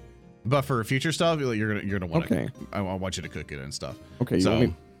 But for future stuff, you're gonna want to. Okay. I want you to cook it and stuff. Okay,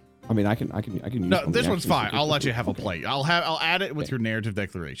 So- I mean, I can use. No, one this of the one's actions fine. to I'll cook let the you have a food. plate. I'll add it with your narrative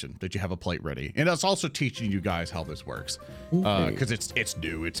declaration that you have a plate ready, and it's also teaching you guys how this works Okay. because it's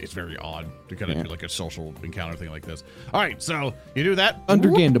new. It's very odd to kind of Yeah. do like a social encounter thing like this. All right, so you do that.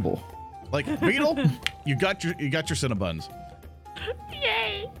 Understandable. Like Beetle, you got your Cinnabuns.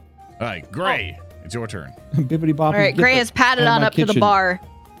 Yay! All right, Gray, it's your turn. Bibbidi bobbidi. all right, Gray has padded out of on my up to the kitchen. bar,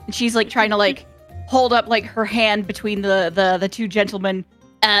 and she's like trying to like hold up like her hand between the 2 gentlemen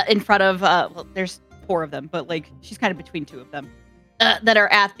in front of well, there's 4 of them, but like she's kind of between 2 of them that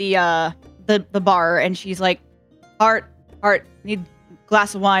are at the bar, and she's like, Heart, need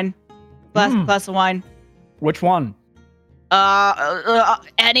glass of wine, glass of wine. Which one?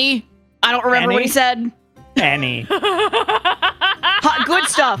 Any? I don't remember what he said. Any. Good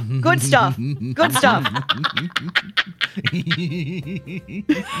stuff. Good stuff. Good stuff.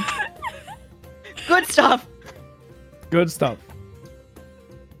 Good stuff. Good stuff.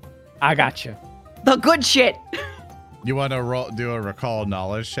 I got you. The good shit. You want to do a recall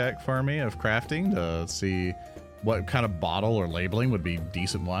knowledge check for me of crafting to see what kind of bottle or labeling would be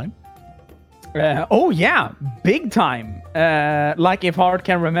decent wine? Oh yeah, big time. Like if Hart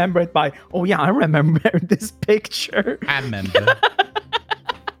can remember it by, oh yeah, I remember this picture. I remember.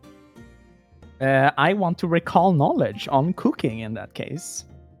 I want to recall knowledge on cooking in that case.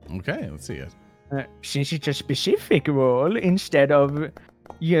 Okay, let's see it. Since it's a specific role instead of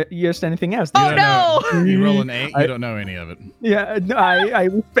just anything else. Oh don't no! know. You roll an 8, you don't know any of it. Yeah, no, I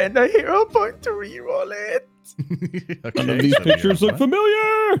will spend a hero point to reroll it. Okay, None of these so you pictures have look one.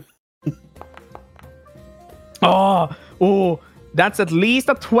 familiar. Oh, that's at least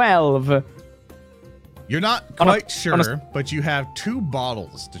a 12. You're not On a- quite sure, on a- but you have 2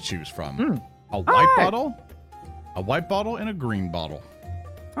 bottles to choose from. A white Alright. bottle, and a green bottle.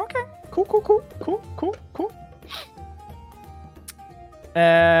 Okay, cool.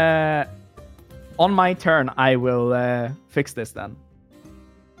 On my turn, I will fix this then.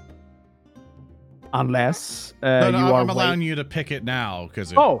 Unless No, you are I'm wait- allowing you to pick it now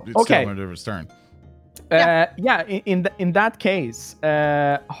because it's okay. still under its turn. In that case,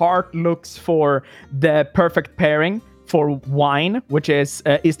 Hart looks for the perfect pairing, for wine, which is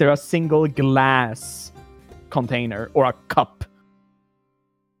there a single glass container or a cup?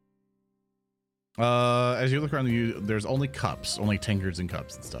 As you look around there's only cups, only tankards and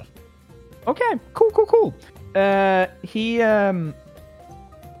cups and stuff. Okay, cool.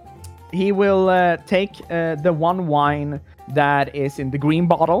 He will take the one wine that is in the green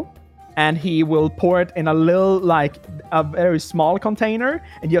bottle, and he will pour it in a little, like a very small container,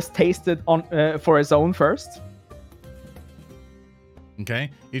 and just taste it on for his own first.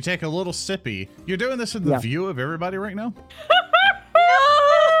 Okay, you take a little sippy. You're doing this in the view of everybody right now?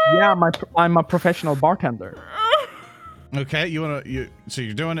 Yeah, I'm a professional bartender. Okay, so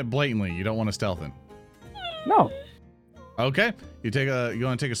you're doing it blatantly. You don't want to stealth it. No. Okay, you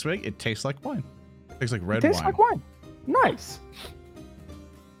want to take a swig? It tastes like wine. It tastes like red It tastes wine. like wine. Nice.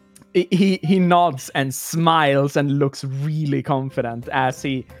 He nods and smiles and looks really confident as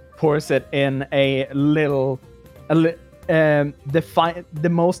he pours it in the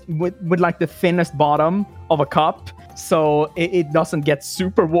most with like the thinnest bottom of a cup, so it doesn't get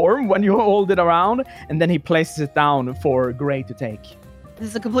super warm when you hold it around, and then he places it down for Gray to take. This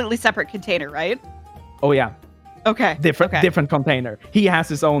is a completely separate container, right? Oh yeah, Okay. different container. He has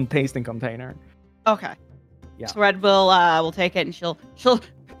his own tasting container. Okay. Yeah. So Red will take it, and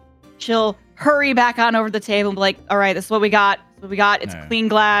she'll hurry back on over the table and be like, "All right, this is what we got. It's Yeah. clean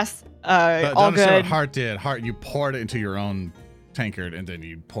glass. All good." What Hart did. Hart, you poured it into your own tankard, and then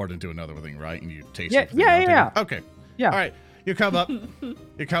you poured it into another thing, right? And you taste it. Yeah. Okay. Yeah. All right. You come up.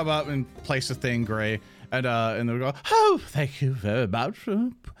 And place the thing, Gray, and then we go. Oh, thank you very much.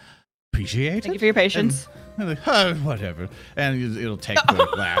 Appreciate it. Thank you for your patience. And like, oh, whatever. And it'll take the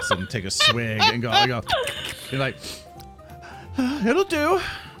glass and take a swig and go. You're like, it'll do.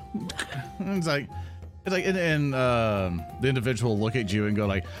 And it's like, and the individual will look at you and go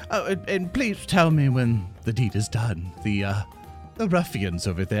like, oh, and please tell me when the deed is done. The ruffians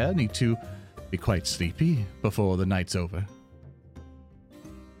over there need to be quite sleepy before the night's over.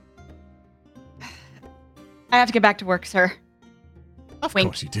 I have to get back to work, sir. Of Wink.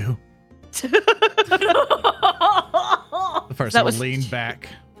 course you do. The person That will was lean back.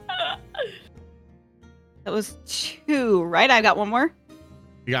 That was 2, right? I got one more.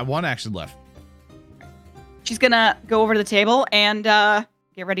 You got one action left. She's gonna go over to the table and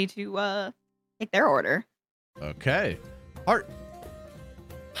get ready to take their order. Okay. Hart.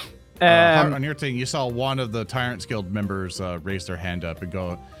 Hart, Um, on your thing, you saw one of the Tyrants Guild members raise their hand up and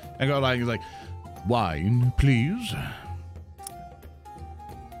go like, wine, please.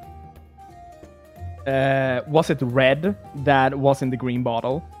 Was it red that was in the green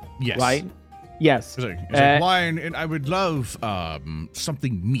bottle? Yes. Right? Yes. It's like wine, and I would love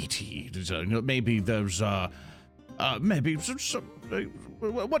something meaty. Maybe there's maybe some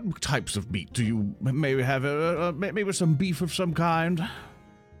what types of meat do you maybe have? Maybe some beef of some kind.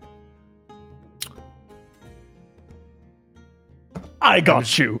 I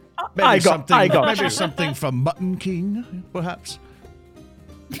got you. Maybe I got maybe you. something from Mutton King, perhaps.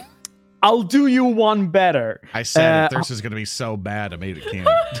 I'll do you one better. I said if this is gonna be so bad, I made it canon.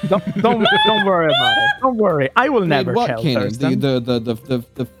 Don't worry about it. Don't worry. I will never what tell cannon? Thurston.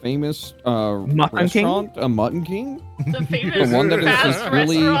 The famous Mutton King? restaurant, Mutton King, The famous the one that is fast just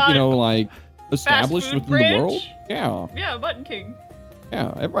really restaurant. like established food within the world. branch? Yeah, Yeah, Mutton King.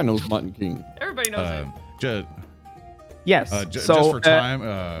 everybody knows Mutton King. Everybody knows it. Yes. Just so for time,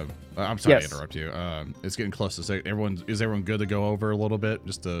 I'm sorry yes. to interrupt you. It's getting close to say is everyone good to go over a little bit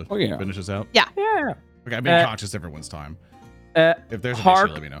just to Oh, yeah. finish this out? yeah. Okay, I'm being conscious of everyone's time. If there's an Hart-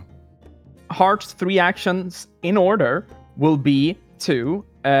 issue, let me know. Hart's 3 actions in order will be to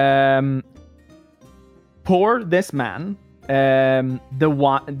pour this man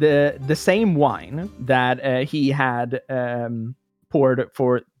the same wine that he had poured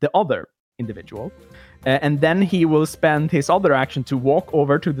for the other individual, and then he will spend his other action to walk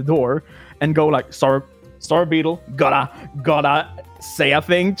over to the door and go like, "Sir Beetle, gotta say a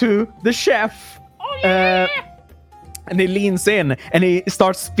thing to the chef." Oh yeah! And he leans in and he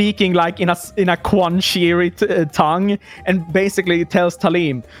starts speaking like in a Quan-Shiri tongue, and basically tells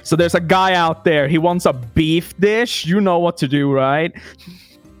Talim, "So there's a guy out there. He wants a beef dish. You know what to do, right?"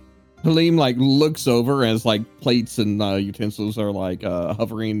 Halim like looks over as like plates and utensils are like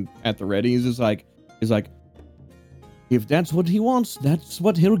hovering at the ready. He's like, if that's what he wants, that's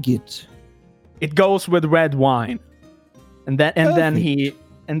what he'll get. It goes with red wine, and then he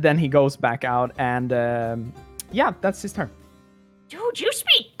goes back out, and yeah, that's his turn. Dude, you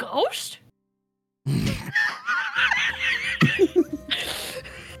speak ghost?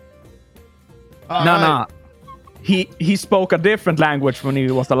 No. He spoke a different language when he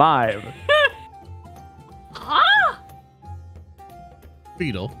was alive. Huh?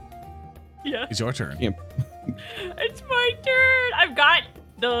 Beetle, Yeah. it's your turn. Yeah. It's my turn. I've got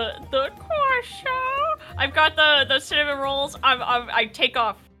the croissant. I've got the cinnamon rolls. I take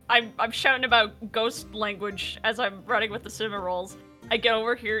off. I'm shouting about ghost language as I'm running with the cinnamon rolls. I get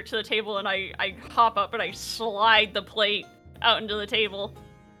over here to the table and I hop up and I slide the plate out into the table.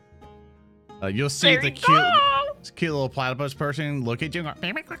 You'll see There the we go. cute little platypus person look at you and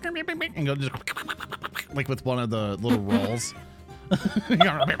go just like with one of the little rolls. and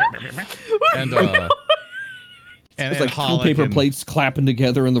It's like two Hollick paper and- plates clapping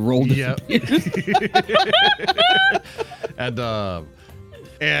together in the roll. Yep.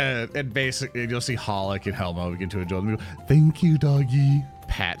 and basically you'll see Hollick and Helmo begin to enjoy the meal. Thank you, doggy.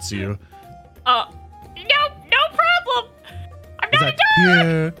 Pats you. No problem. I'm He's not like,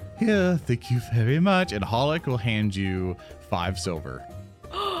 a dog. here, thank you very much. And Hollick will hand you 5 silver.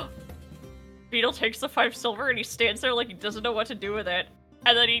 Beetle takes the 5 silver and he stands there like he doesn't know what to do with it.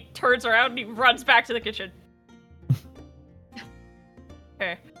 And then he turns around and he runs back to the kitchen.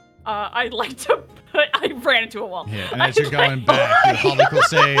 Okay. I'd like to put... I ran into a wall. Yeah, and as you're going back, Hollick will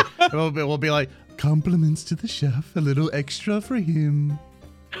say, we'll be like, compliments to the chef, a little extra for him.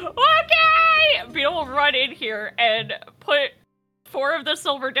 Okay! Beetle will run in here and put 4 of the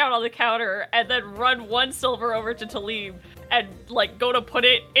silver down on the counter and then run 1 silver over to Talim and like go to put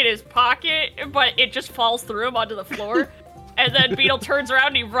it in his pocket, but it just falls through him onto the floor. And then Beetle turns around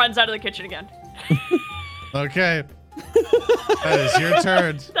and he runs out of the kitchen again. Okay. That is your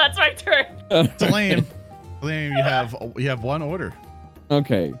turn. That's my turn. Talim, you have 1 order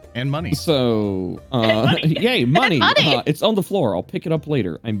Okay. and money. So, money. yay, money. money. It's on the floor. I'll pick it up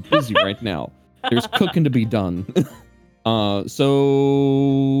later. I'm busy right now. There's cooking to be done.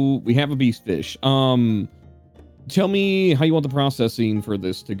 So we have a beast fish. Tell me how you want the processing for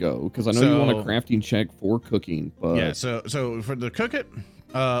this to go, because I know you want a crafting check for cooking. But Yeah. So for the cook it,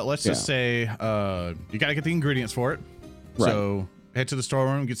 let's just say you gotta get the ingredients for it. Right. So head to the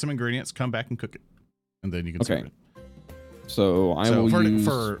storeroom, get some ingredients, come back and cook it, and then you can serve Okay. it. So I So will use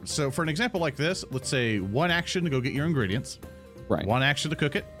for an example like this, let's say 1 action to go get your ingredients, right. 1 action to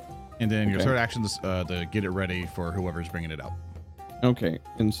cook it, and then your Okay. third action to get it ready for whoever's bringing it out. Okay,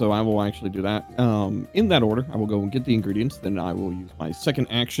 and so I will actually do that. In that order, I will go and get the ingredients. Then I will use my second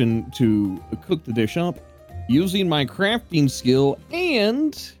action to cook the dish up using my crafting skill,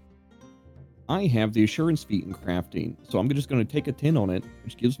 and I have the assurance feat in crafting. So I'm just going to take a 10 on it,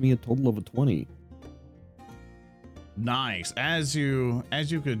 which gives me a total of a 20. Nice. As you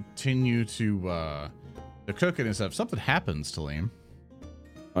continue to cook it and stuff, something happens to Liam.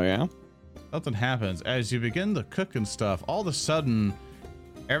 Oh yeah? Something happens as you begin to cook and stuff. All of a sudden,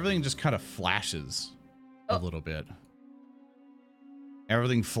 everything just kind of flashes a little bit.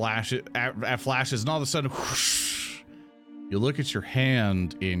 Everything flashes, and all of a sudden, whoosh, you look at your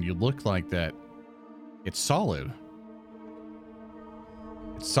hand and you look like that. It's solid.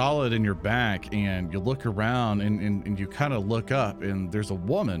 It's solid in your back, and you look around and you kind of look up, and there's a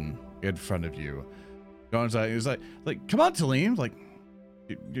woman in front of you. He's like, come on, Talim, like.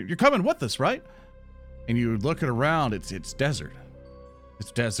 You're coming with us, right? And you're looking around. It's desert. It's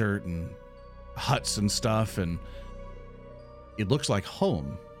desert and huts and stuff, and it looks like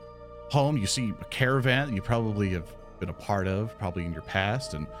home. Home. You see a caravan that you probably have been a part of, probably in your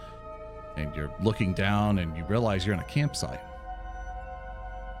past, and you're looking down and you realize you're in a campsite.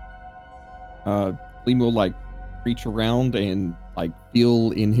 Liam will like reach around and like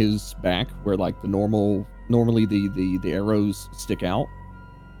feel in his back where like normally the arrows stick out.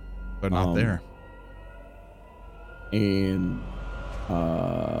 But not there. And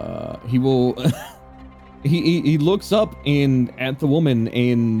he will he looks up and at the woman,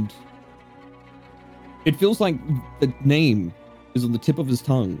 and it feels like the name is on the tip of his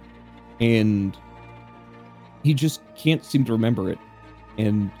tongue, and he just can't seem to remember it.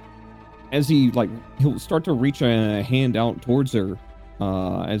 And as he'll start to reach a hand out towards her,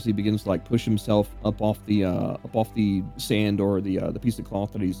 as he begins to like push himself up off the sand or the piece of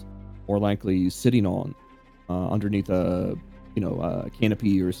cloth that he's more likely sitting on, underneath a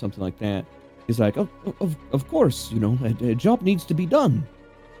canopy or something like that. He's like, of course, a job needs to be done.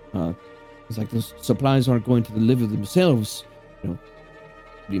 It's like those supplies aren't going to deliver themselves.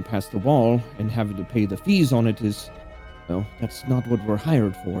 Getting past the wall and having to pay the fees on it is, that's not what we're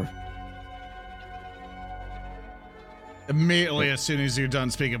hired for. Immediately, as soon as you're done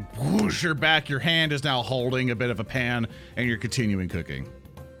speaking, whoosh, you're back. Your hand is now holding a bit of a pan, and you're continuing cooking.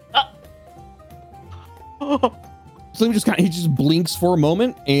 So he just blinks for a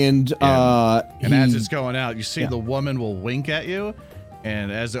moment, and as it's going out, you see the woman will wink at you,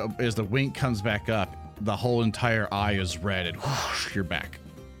 and as the wink comes back up, the whole entire eye is red, and whoosh, you're back.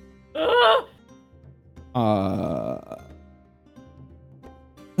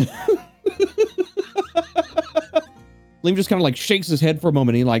 Liam just kind of like shakes his head for a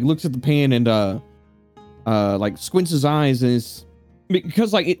moment. He like looks at the pan and like squints his eyes and is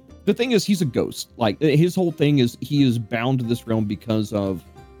because like the thing is he's a ghost. Like his whole thing is he is bound to this realm because of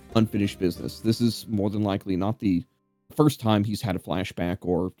unfinished business. This is more than likely not the first time he's had a flashback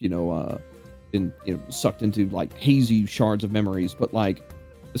or been sucked into like hazy shards of memories, but like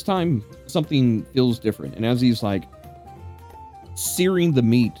this time something feels different. And as he's like searing the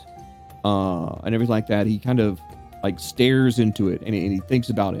meat and everything like that, he kind of like stares into it and he thinks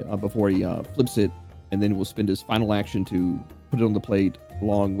about it before he flips it, and then will spend his final action to put it on the plate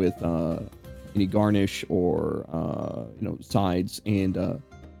along with any garnish or sides, and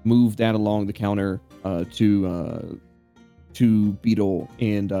move that along the counter to Beetle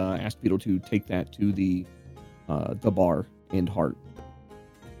and ask Beetle to take that to the bar and Heart.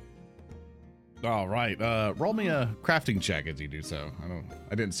 All right. Roll me a crafting check as you do so.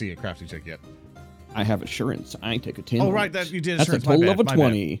 I didn't see a crafting check yet. I have assurance. I take a 10. Oh, right. That you did That's assurance. a total My of a bad,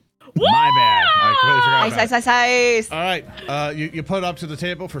 20. My bad. I completely forgot about it. Nice. All right. You put it up to the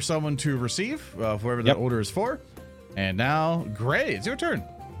table for someone to receive, whoever that order is for. And now, Gray, it's your turn.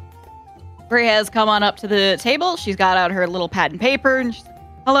 Gray has come on up to the table. She's got out her little pad and paper, and she's,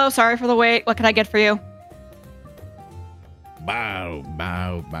 hello, sorry for the wait. What can I get for you? Bow,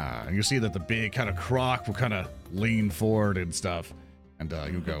 bow, bow. And you see that the big kind of croc will kind of lean forward and stuff. And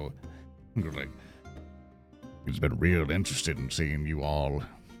you go like, he's been real interested in seeing you all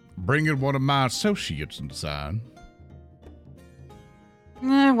bringing one of my associates inside.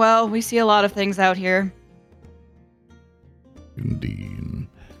 Well, we see a lot of things out here. Indeed.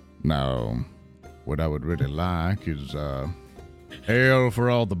 Now, what I would really like is ale for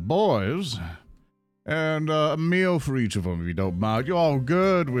all the boys and a meal for each of them, if you don't mind. You're all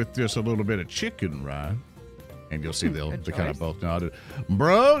good with just a little bit of chicken, right? And you'll see they kind of both nodded.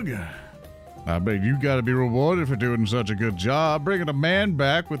 Brug, I bet you got to be rewarded for doing such a good job, bringing a man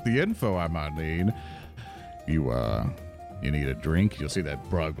back with the info I might need. You need a drink? You'll see that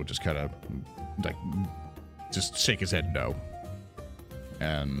Brug will just kind of like just shake his head no.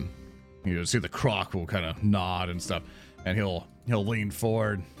 And you'll see the croc will kind of nod and stuff, and he'll lean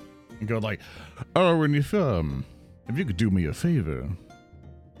forward and go like, "Oh, and if you could do me a favor,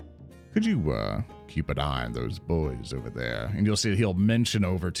 could you keep an eye on those boys over there?" And you'll see he'll mention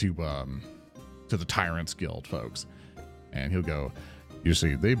over to the Tyrants Guild folks, and he'll go, "You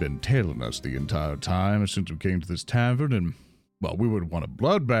see, they've been tailing us the entire time since we came to this tavern, and well, we would want a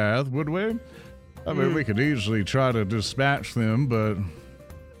bloodbath, would we? I mean, we could easily try to dispatch them, but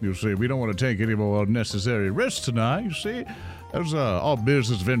you see, we don't want to take any more unnecessary risks tonight, you see, as all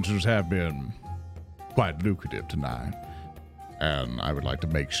business ventures have been quite lucrative tonight. And I would like to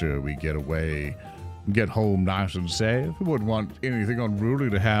make sure we get away, get home nice and safe. We wouldn't want anything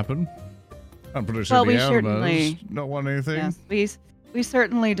unruly to happen. I'm pretty sure the animals don't want anything. Yes, we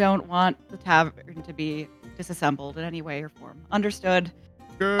certainly don't want the tavern to be disassembled in any way or form. Understood.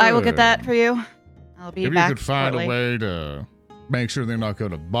 Good. I will get that for you. I'll be back. If you could find shortly. a way to make sure they're not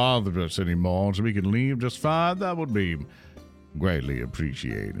going to bother us anymore so we can leave just fine, that would be greatly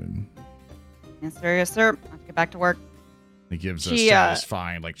appreciated. Yes, sir. Yes, sir. I'll get back to work. He gives a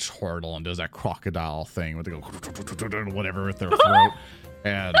satisfying like chortle and does that crocodile thing where they go whatever with their throat,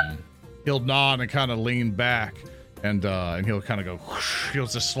 and he'll nod and kind of lean back, and he'll kind of go. Whoosh, he'll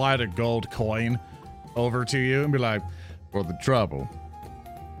just slide a gold coin over to you and be like, "For the trouble."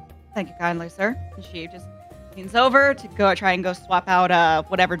 Thank you kindly, sir. And she just leans over to go try and go swap out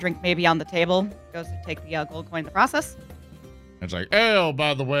whatever drink may be on the table. Goes to take the gold coin in the process. It's like ale,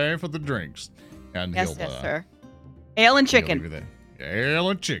 by the way, for the drinks. And yes, sir. Ale and chicken. Ale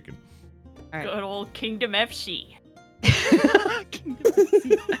and chicken. All right. Good old Kingdom FC. Kingdom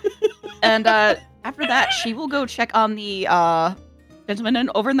FC. And after that, she will go check on the gentleman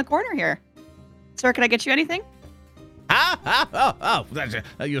over in the corner here. Sir, can I get you anything?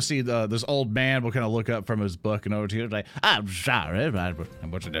 You'll see this old man will kind of look up from his book and over to you like, "I'm sorry,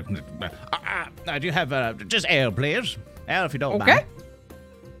 what's the difference? Do you have just ale, please? Ale, if you don't mind."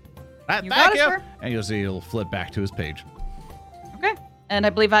 Thank you. Sir. And you'll see he'll flip back to his page. Okay. And I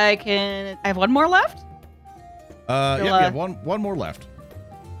believe I have one more left? You have one more left.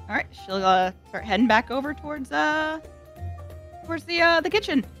 All right. She'll start heading back over towards the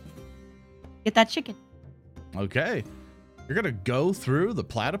kitchen. Get that chicken. Okay. You're going to go through the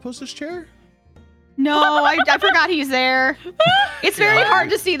platypus's chair? No, I forgot he's there. It's very hard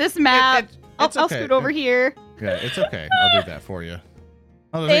to see this map. I'll scoot over here. Yeah, it's okay. I'll do that for you.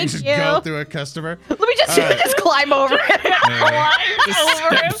 Oh, Thank you just you. go through a customer. Let me just, just climb over it.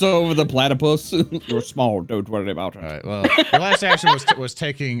 Steps over the platypus. You're small. Don't worry about it. All right. Well, your last action was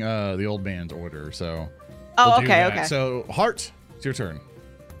taking the old man's order. So. Oh, we'll do okay, that. okay. So, Hart, it's your turn.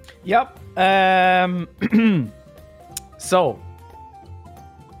 Yep. So,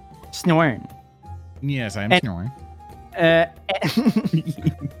 snoring. Yes, I am And- snoring.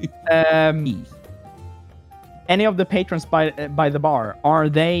 Any of the patrons by the bar, are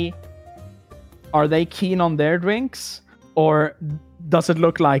they keen on their drinks, or does it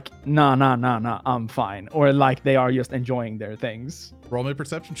look like nah, I'm fine, or like they are just enjoying their things? Roll me a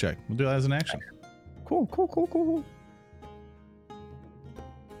perception check. We'll do that as an action. Cool.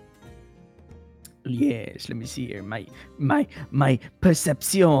 Yes, let me see here. My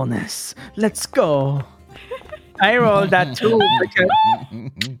percepciones. Let's go. I rolled that too.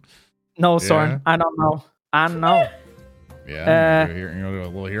 No, Soren. Yeah. I don't know. Yeah. You want to do a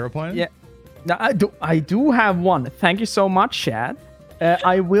little hero point? Yeah. No, I do have one. Thank you so much, Chad.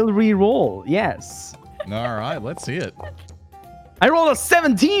 I will re-roll. Yes. All right. Let's see it. I rolled a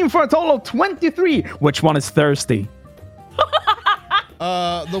 17 for a total of 23. Which one is thirsty?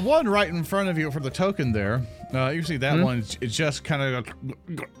 The one right in front of you for the token there. You see that one. It just kind of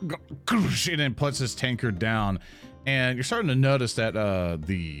and then puts his tankard down, and you're starting to notice that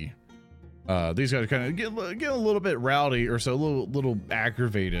these guys kind of get a little bit rowdy, or so a little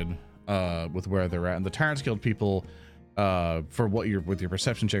aggravated with where they're at. And the Tyrants Guild people, for what with your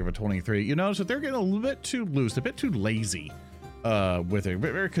perception check of a 23, you notice that they're getting a little bit too loose, a bit too lazy. With it,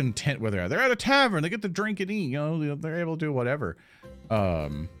 very content with it. They're at a tavern. They get to drink and eat. You know, they're able to do whatever.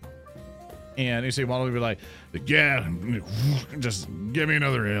 And you see one will be like, yeah, just give me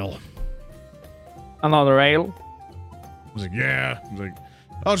another ale. Another ale? I was like, yeah. I was like,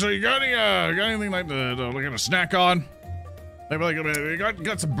 oh, so you got anything like to like a snack on? Maybe like you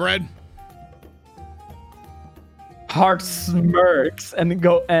got some bread. Hart smirks and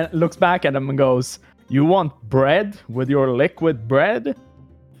looks back at him and goes, "You want bread with your liquid bread?"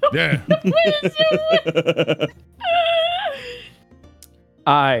 Yeah.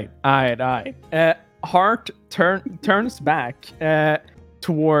 Aye. Hart turns back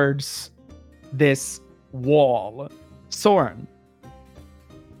towards this wall. Soren.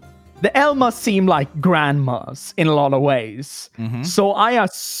 The Elmas seem like grandmas in a lot of ways. Mhm. So I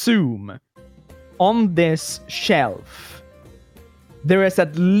assume on this shelf there is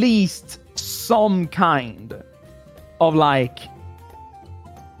at least some kind of like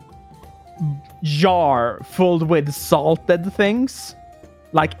jar filled with salted things.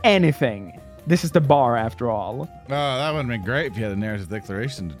 Like anything. This is the bar after all. Oh, that would have been great if you had a narrative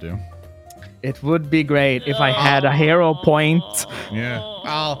declaration to do. It would be great if I had a hero point. Yeah.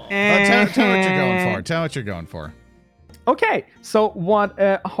 Tell what you're going for. Tell what you're going for. Okay, so what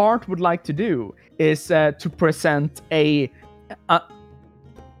Hart would like to do is to present a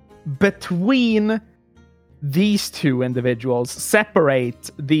between these two individuals, separate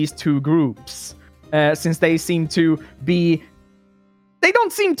these two groups, since they seem to be. They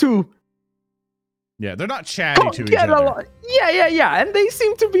don't seem to. Yeah, they're not chatty to each other. Yeah. And they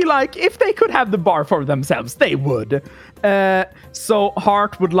seem to be like, if they could have the bar for themselves, they would. So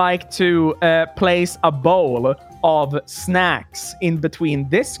Hart would like to place a bowl of snacks in between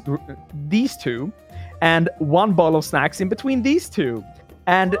these two, and one bowl of snacks in between these two,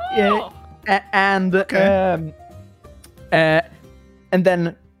 and and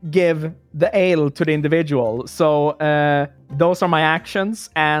then give the ale to the individual. So those are my actions,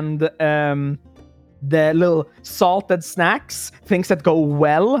 and the little salted snacks, things that go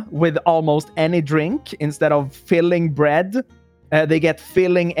well with almost any drink. Instead of filling bread, they get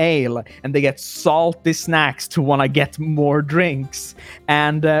filling ale, and they get salty snacks to want to get more drinks.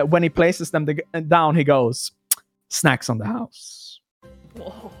 And when he places them down, he goes, "Snacks on the house."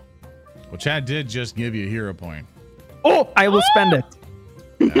 Whoa. Well, Chad did just give you a hero point. Oh, I will spend it.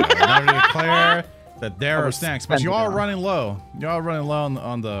 Now to declare that there are snacks, but spend you it are now. running low. You are running low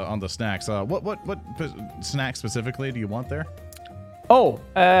on the snacks. What snacks specifically do you want there? Oh,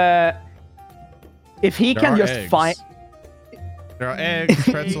 if he There can are just eggs. find. There are eggs,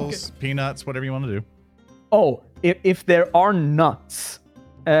 pretzels, peanuts, whatever you want to do. Oh, if there are nuts,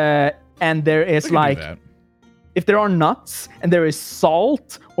 and there We is can do like. that. If there are nuts and there is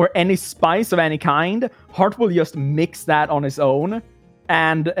salt or any spice of any kind, Hart will just mix that on his own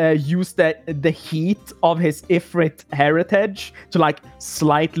and use the heat of his Ifrit heritage to like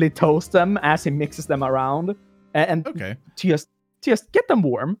slightly toast them as he mixes them around, and Okay. to just get them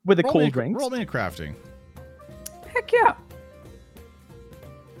warm with the cold drinks. Roll me a crafting. Heck yeah!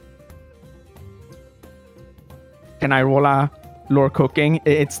 Can I roll a lore cooking.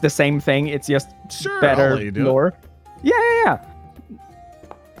 It's the same thing. It's just Sure, I'll better let you do it. lore. Yeah.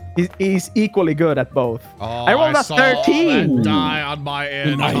 He's equally good at both. Oh, I rolled a saw 13. that die on my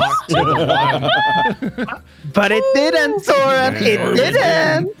end. Nice. Knocked to the one. But it didn't, Soren. Yeah. It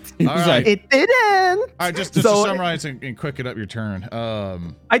didn't. All right. It didn't. All right, just to So- summarize and quicken up your turn.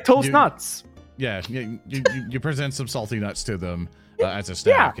 I toast You- nuts. Yeah, you present some salty nuts to them as a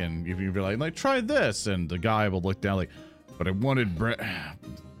snack, and you'd be like, try this, and the guy will look down like, but I wanted bread.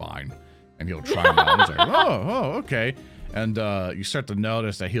 Fine, and he'll try them out. He's like, oh, okay, and you start to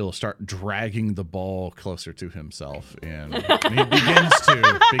notice that he'll start dragging the ball closer to himself, and he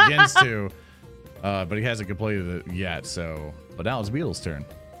begins to, but he hasn't completed it yet. So, but now it's Beetle's turn.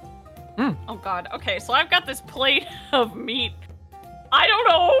 Oh god. Okay, so I've got this plate of meat. I don't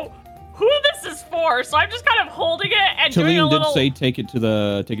know who this is for, so I'm just kind of holding it and doing a Talim did little. say take it to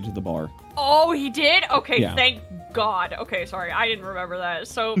the bar. Oh, he did? Okay, Yeah. thank God. Okay, sorry, I didn't remember that.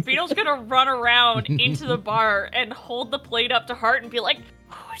 So Beetle's gonna run around into the bar and hold the plate up to Heart and be like,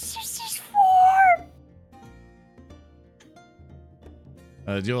 "Who's this for?"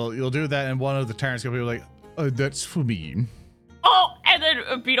 You'll do that, and one of the tyrants will be like, that's for me. Oh, and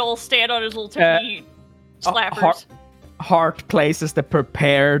then Beetle will stand on his little tippy slappers. Hart places the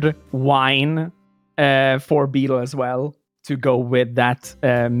prepared wine for Beetle as well to go with that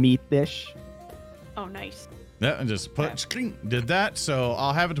meat dish. Oh, nice. Yeah, and just did that. So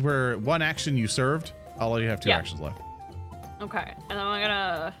I'll have it to where one action you served. I'll let you have two Yeah. actions left. Okay, and then I'm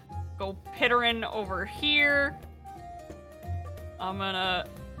gonna go pittering over here. I'm gonna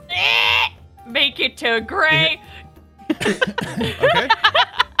make it to Gray. Okay.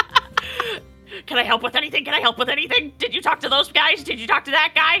 Can I help with anything? Did you talk to those guys? Did you talk to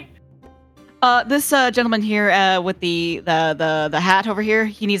that guy? This gentleman here with the hat over here,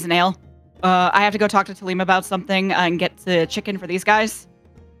 he needs an ale. I have to go talk to Talim about something and get the chicken for these guys.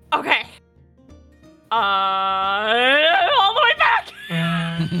 Okay. All the way back.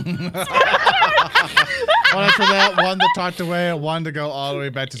 One after that, one to talk away, and one to go all the way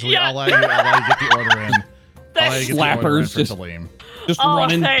back to Talim. Yeah. I'll let you get the order in. I'll let you get the order in Slappers for just- Talim. Just Oh,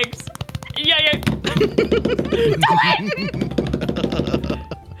 running. thanks. Yeah.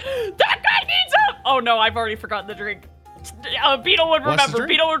 That guy needs a. Oh no, I've already forgotten the drink. Beetle would What's the remember. drink?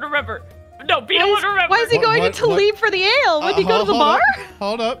 Beetle would remember. No, Beetle would remember. Why is he What- going what- to Talim for the ale? Would he go to the hold bar? up,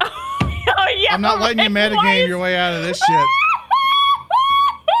 Hold up. Oh, yeah, I'm not letting you right, why metagame is- your way out of this shit.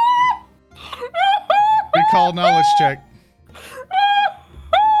 Recall knowledge check.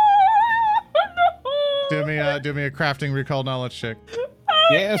 Do me a crafting recall knowledge check.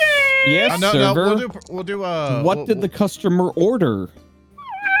 Yes, yes, No, server. we'll do What did the customer order?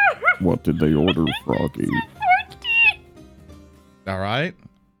 What did they order, Froggy? All right.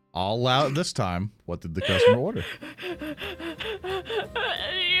 I'll allow it this time. What did the customer order? He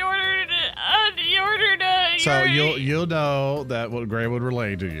ordered. So you'll know that what Gray would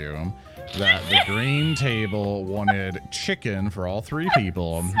relay to you that the green table wanted chicken for all three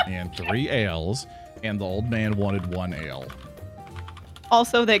people and 3 ales, and the old man wanted 1 ale.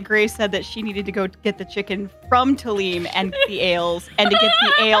 Also, that Grace said that she needed to go get the chicken from Talim and the ales, and to get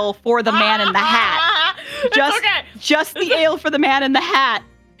the ale for the man in the hat. Just the ale for the man in the hat.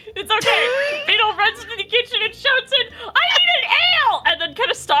 It's okay. Beetle runs into the kitchen and shouts in, "I need an ale!" And then kind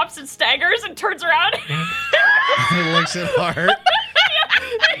of stops and staggers and turns around. He looks at Heart.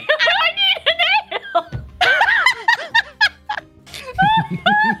 I need an ale!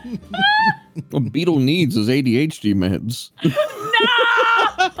 What Beetle needs is ADHD meds. No!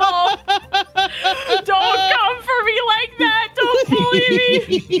 Don't come for me like that! Don't bully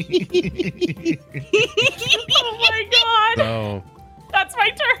me! Oh my god! So, That's my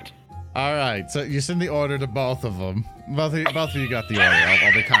turn. all right. So you send the order to both of them. Both of you got the order.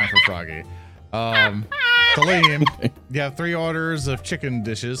 I'll be kind for Froggy. Talim, you have 3 orders of chicken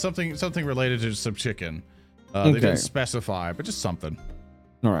dishes. Something related to some chicken. They Okay. didn't specify, but just something.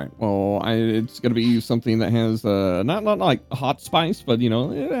 All right. Well, it's gonna be something that has not like hot spice, but it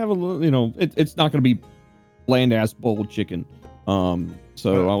have a little. It's not gonna be bland ass boiled chicken.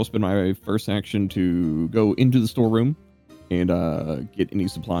 So I will spend my first action to go into the storeroom and get any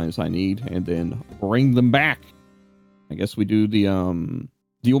supplies I need, and then bring them back. I guess we do the. Do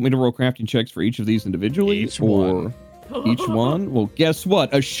you want me to roll crafting checks for each of these individually, Each one. each one? Well, guess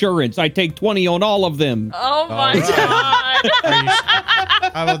what? Assurance. I take 20 on all of them. Oh my All right. god!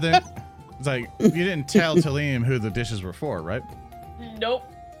 How about then? It's like you didn't tell Talim who the dishes were for, right? Nope.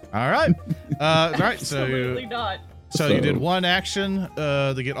 All right. Right. So Absolutely not. you did one action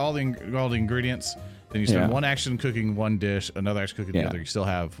to get all the ingredients. Then you spend one action cooking one dish, another action cooking the other. You still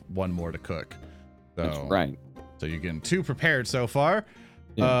have one more to cook. So That's right. So you're getting 2 prepared so far.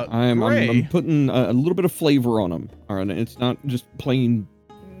 Yeah, I'm putting a little bit of flavor on them. All right, it's not just plain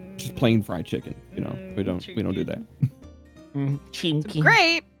fried chicken. You know, we don't do that. Chinky.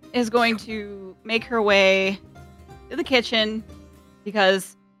 Gray is going to make her way to the kitchen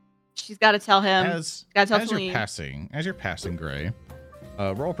because she's got to tell him. As you're passing Gray,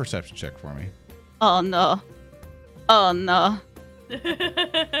 roll a perception check for me. Oh no.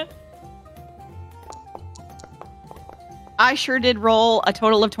 I sure did roll a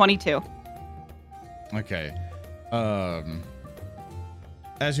total of 22. Okay.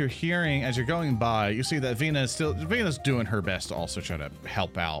 As you're going by, you see that Vina's doing her best to also try to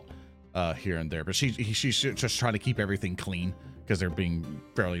help out here and there, but she's just trying to keep everything clean because they're being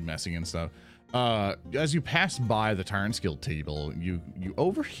fairly messy and stuff. As you pass by the Tyrant's Guild table, you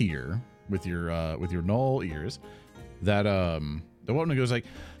overhear with your knoll ears that the woman goes like,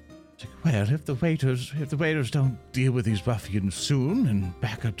 well, if the waiters don't deal with these ruffians soon and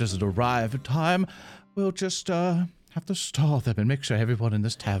backup doesn't arrive in time, we'll just have to starve them and make sure everyone in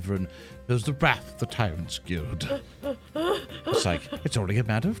this tavern feels the wrath of the Tyrant's Guild. It's like, it's only a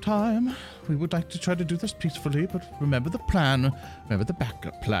matter of time. We would like to try to do this peacefully, but remember the plan. Remember the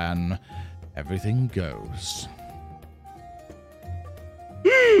backup plan. Everything goes.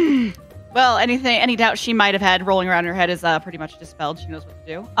 Well, any doubt she might have had rolling around her head is pretty much dispelled. She knows what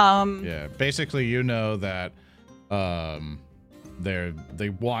to do. Yeah, basically, you know that they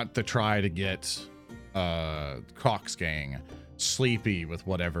want to try to get Croc's gang sleepy with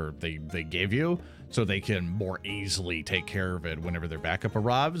whatever they give you, so they can more easily take care of it whenever their backup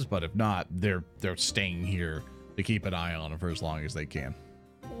arrives. But if not, they're staying here to keep an eye on them for as long as they can.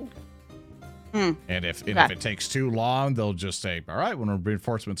 And if it takes too long, they'll just say, all right, when our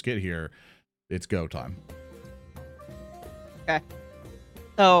reinforcements get here, it's go time. Okay.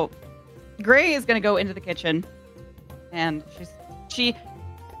 So Gray is going to go into the kitchen, and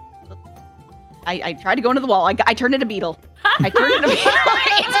I tried to go into the wall. I turned into a beetle. It's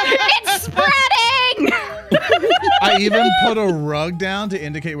spreading! I even put a rug down to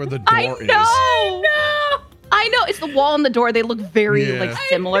indicate where the door is. I know. It's the wall and the door. They look very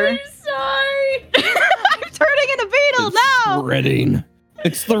similar. I'm sorry. I'm turning into beetle now. Spreading.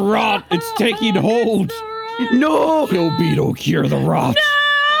 It's the rot. It's taking hold. No. Kill beetle, cure the rot. No!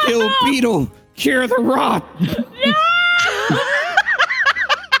 Kill beetle, cure the rot. No!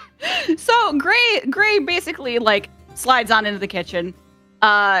 So Gray basically slides on into the kitchen.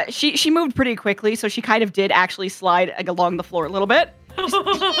 She moved pretty quickly, so she kind of did actually slide along the floor a little bit.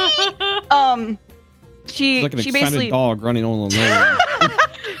 She like an excited basically dog running on the road.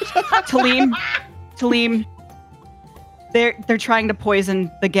 Talim, they're trying to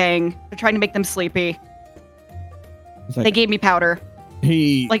poison the gang. They're trying to make them sleepy. Like, they gave me powder.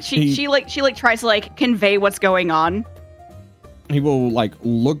 She tries to convey what's going on. He will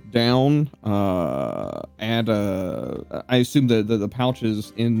look down at I assume the pouch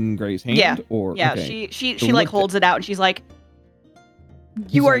is in Gray's hand. Yeah. Okay. She holds it out and she's like,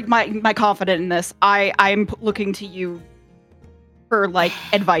 you are my confidant in this. I'm looking to you for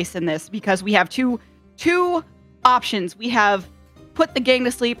advice in this because we have two options. We have put the gang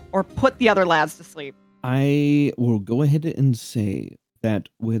to sleep or put the other lads to sleep. I will go ahead and say that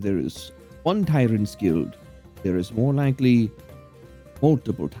where there is one Tyrant's Guild, there is more likely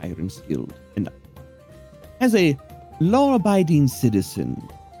multiple Tyrant's Guild. And as a law-abiding citizen,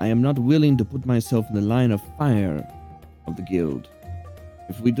 I am not willing to put myself in the line of fire of the guild.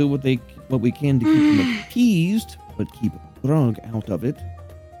 If we do what we can to keep them appeased, but keep Grog out of it,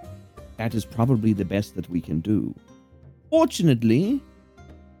 that is probably the best that we can do. Fortunately,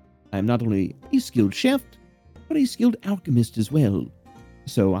 I am not only a skilled chef, but a skilled alchemist as well.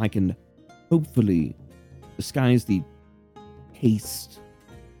 So I can hopefully disguise the taste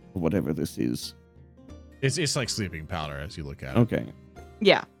or whatever this is. It's like sleeping powder as you look at it. Okay.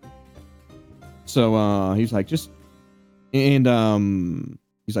 Yeah. So he's like, he's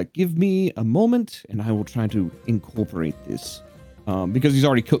like, give me a moment and I will try to incorporate this. Because he's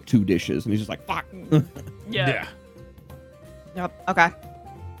already cooked 2 dishes and he's just like, fuck. Yeah. Yep. Okay.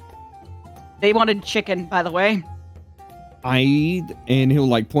 They wanted chicken, by the way. And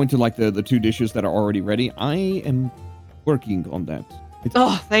he'll point to the 2 dishes that are already ready. I am working on that.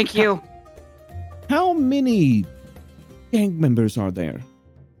 Thank you. How many gang members are there?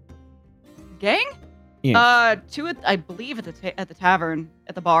 Gang? Yes. 2 I believe at the tavern,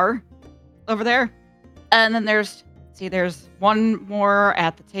 at the bar over there. And then there's one more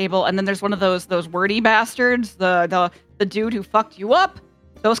at the table, and then there's one of those wordy bastards, the dude who fucked you up,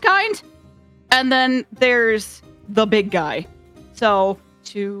 those kind. And then there's the big guy. So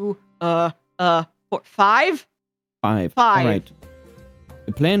 2, 4, 5. 5. 5. All right.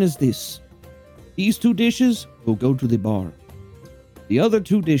 The plan is this. These 2 dishes will go to the bar. The other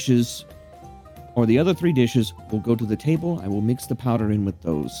 2 dishes, or the other 3 dishes, will go to the table. I will mix the powder in with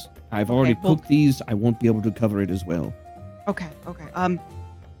those. I've already cooked these. I won't be able to cover it as well. Okay. I'm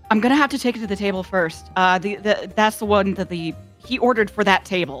gonna have to take it to the table first. That's the one that he ordered for that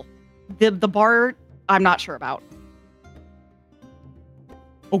table. The bar, I'm not sure about.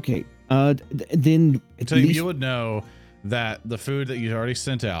 Okay. Then at So least you would know that the food that you already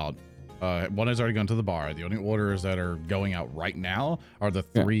sent out, one has already gone to the bar. The only orders that are going out right now are the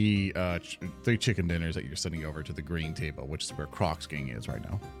 3 chicken dinners that you're sending over to the green table, which is where Croc's gang is right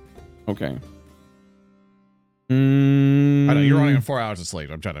now. Okay. I know you're running on 4 hours of sleep.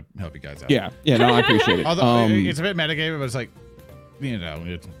 I'm trying to help you guys out. Yeah. No, I appreciate it. Although it's a bit metagame, but it's like,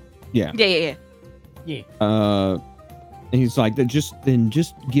 it's Yeah. Yeah. And he's like, just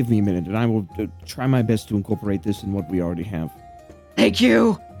give me a minute, and I will try my best to incorporate this in what we already have. Thank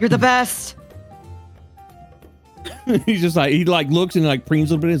you. You're the best. He's just like, he like looks and like preens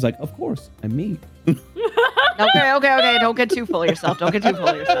a little bit. He's like, of course, I'm me. Okay. Don't get too full of yourself.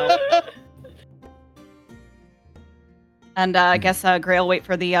 And I guess Grail wait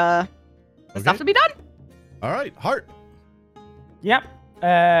for the stuff to be done. all right. Heart. Yep.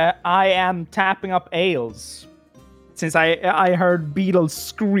 I am tapping up ales. Since I heard Beetle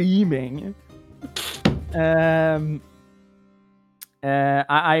screaming. I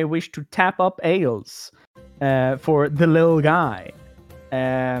wish to tap up ales for the little guy.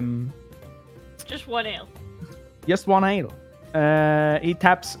 Just 1 ale. Just 1 ale. He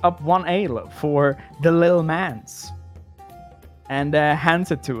taps up 1 ale for the little mans. And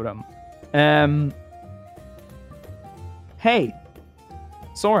hands it to them. Hey,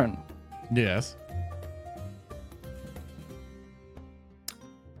 Soren. Yes.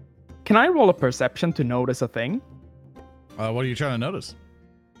 Can I roll a perception to notice a thing? What are you trying to notice?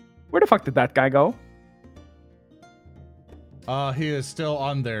 Where the fuck did that guy go? He is still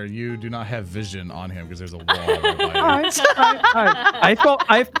on there. You do not have vision on him because there's a wall. Right by you.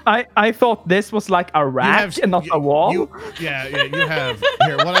 I thought this was like a rack and not a wall. You have.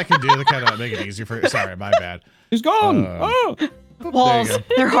 Here, what I can do to kind of make it easier for. Sorry, my bad. He's gone. Walls,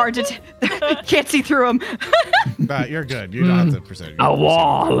 they're hard to. Can't see through them. You're good. You don't have to present. A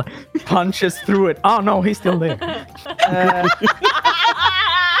wall punches through it. Oh no, he's still there.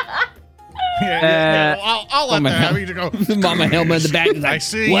 I'll let that have you to go. Mama helmet in the back. Is like, I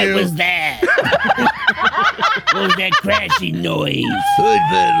see What you. was that? What was that crashing noise? Hood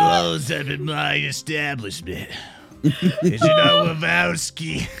blows up in my establishment. Is you know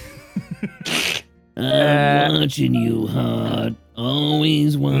Wavowski? I'm watching you, Hard.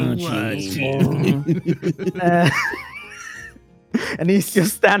 Always watching. And he's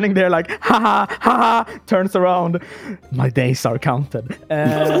just standing there like, ha ha, turns around. My days are counted.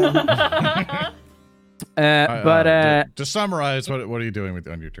 To summarize, what are you doing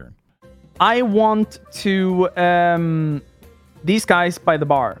on your turn? I want to, these guys by the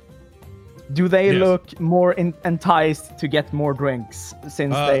bar, do they look more enticed to get more drinks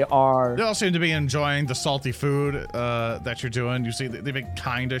since they are... They all seem to be enjoying the salty food that you're doing. You see, they've been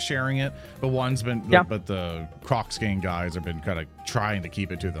kind of sharing it, but one's been... Yeah. But the Crocs gang guys have been kind of trying to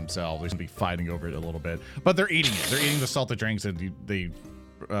keep it to themselves. They're going to be fighting over it a little bit. But they're eating it. They're eating the salted drinks, and if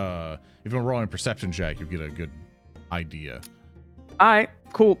you're rolling a perception check, you get a good idea. All right,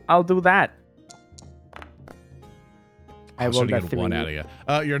 cool. I'll do that. I I'm rolled trying to that get 1 out of you.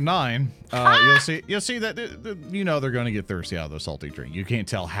 You're 9. You'll see that they're going to get thirsty out of the salty drink. You can't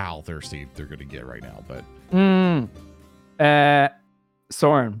tell how thirsty they're going to get right now, but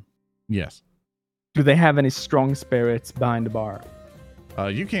Soren, yes. do they have any strong spirits behind the bar?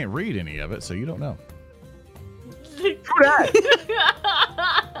 You can't read any of it, so you don't know. True that.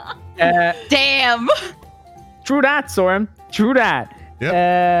 Damn. True that, Soren. True that.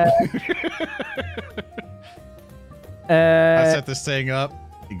 Yep. I set this thing up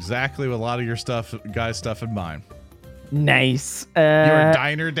exactly with a lot of your guys' stuff in mind. Nice. You're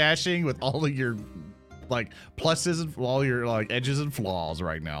diner dashing with all of your like pluses and all your like edges and flaws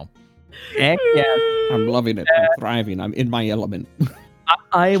right now. Heck yeah. I'm loving it. I'm thriving. I'm in my element.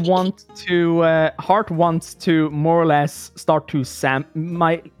 I want to. Heart wants to more or less start to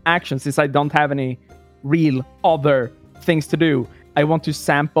my actions since I don't have any real other things to do. I want to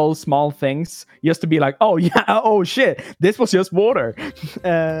sample small things just to be like, oh yeah, oh shit, this was just water.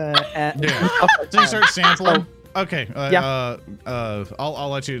 So you start sampling. Okay. I'll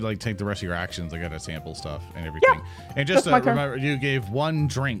let you like take the rest of your actions. I gotta sample stuff and everything. Yeah, and just that's my turn. remember, you gave 1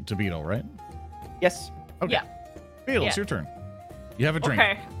 drink to Beetle, right? Yes. Okay. Yeah. Beetle, Yeah. it's your turn. You have a drink.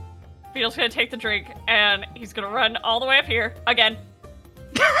 Okay. Beetle's gonna take the drink, and he's gonna run all the way up here again.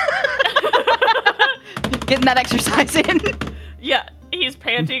 Getting that exercise in. Yeah, he's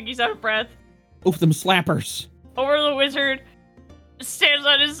panting, he's out of breath. Oof, them slappers. Over to the wizard, stands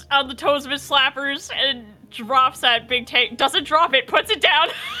on the toes of his slappers, and drops that big tank. Doesn't drop it, puts it down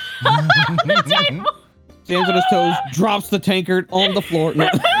on the table. Stands on his toes, drops the tankard on the floor. No.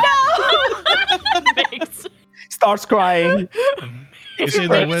 Thanks. Starts crying. You see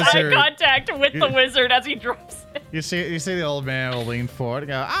the Makes eye wizard. contact with the wizard as he drops it. You see the old man will lean forward and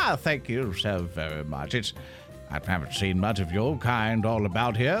go, thank you so very much. I haven't seen much of your kind all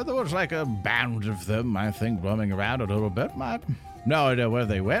about here. There was like a band of them, I think, roaming around a little bit. I have no idea where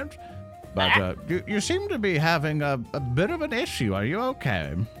they went. But you seem to be having a bit of an issue. Are you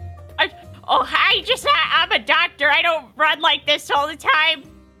okay? I'm a doctor. I don't run like this all the time.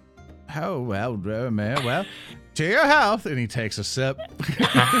 Oh, well, man, well, to your health. And he takes a sip.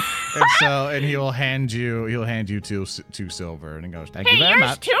 and he'll hand you two silver. And he goes, thank you very yours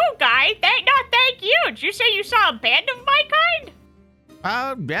much. too, guy. Thank you. Did you say you saw a band of my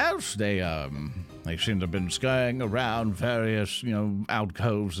kind? Yes, they seem to have been scurrying around various,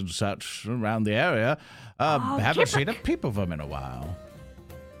 alcoves and such around the area. Haven't seen a peep of them in a while.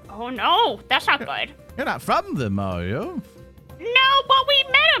 Oh, no. That's not good. You're not from them, are you? No, but we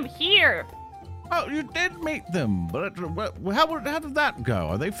met them here. Oh, you did meet them, but how did that go?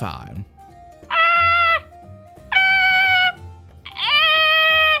 Are they fine?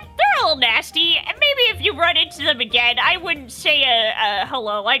 They're a little nasty. Maybe if you run into them again, I wouldn't say a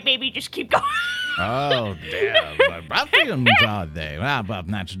hello. I'd maybe just keep going. Oh, dear. Ruffians, are they? Well,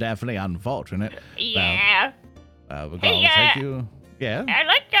 that's definitely unfortunate. Yeah. Thank you. Yeah. I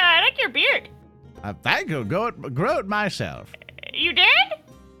like your beard. Thank you. Grow it myself. You did?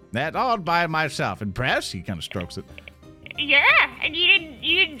 That all by myself. Impressed? He kind of strokes it. Yeah. And you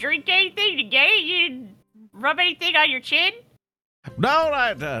didn't drink anything to get it? You didn't rub anything on your chin? No,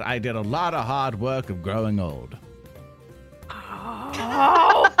 I did a lot of hard work of growing old.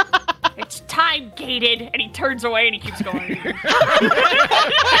 Oh. It's time gated. And he turns away and he keeps going.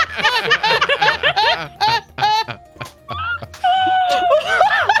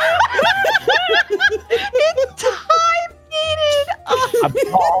 It's time needed.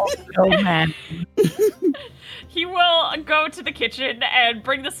 Oh man. He will go to the kitchen and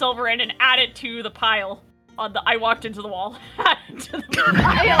bring the silver in and add it to the pile. I walked into the wall. Add it to the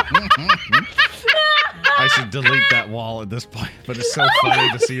pile. I should delete that wall at this point, but it's so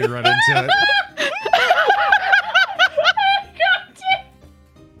funny to see you run into it.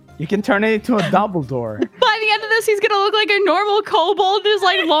 You can turn it into a double door. By the end of this, he's gonna look like a normal kobold. His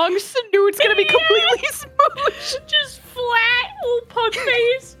like long snoot's gonna be completely smooth. Just flat, little pug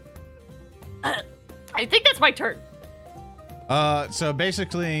face. I think that's my turn. So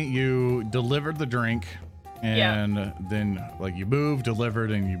basically, you delivered the drink, and then you moved,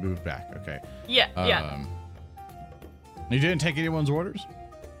 delivered, and you moved back. Okay. Yeah. You didn't take anyone's orders?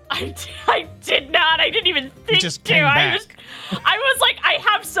 I did not. I didn't even think You just to. came back. I was like, I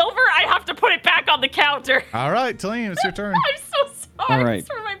have silver. I have to put it back on the counter. All right, Talene, it's your turn. I'm so sorry. All right. That's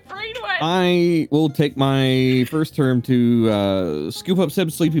where my brain went. I will take my first turn to scoop up some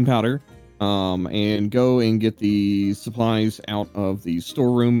sleeping powder, and go and get the supplies out of the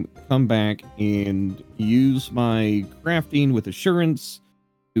storeroom, come back and use my crafting with assurance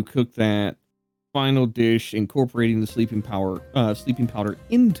to cook that final dish, incorporating the sleeping powder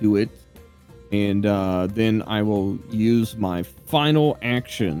into it. And then I will use my final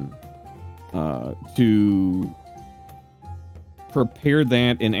action to prepare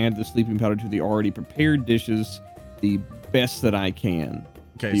that and add the sleeping powder to the already prepared dishes the best that I can.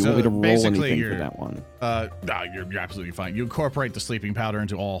 Okay, Do you so want me to roll basically anything for that one? No, you're absolutely fine. You incorporate the sleeping powder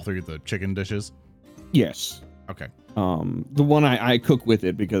into all three of the chicken dishes? Yes. Okay. The one I cook with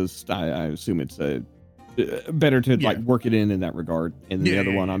it because I assume it's better to like work it in that regard. And the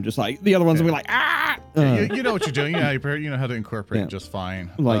other one, I'm just like, the other one's gonna be like, you know what you're doing. You know how to incorporate it just fine.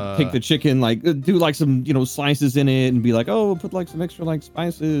 Like take the chicken, like do like some, slices in it and be like, oh, put like some extra like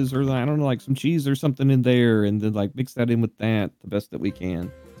spices or I don't know, like some cheese or something in there. And then like mix that in with that the best that we can.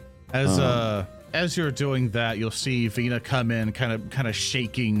 As you're doing that, you'll see Vina come in kind of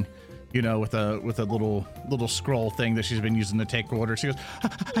shaking, with a little scroll thing that she's been using to take orders. She goes,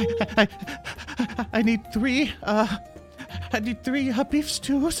 I need three beef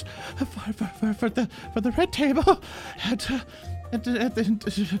stews for the red table and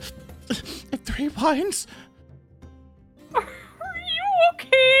 3 wines. Are you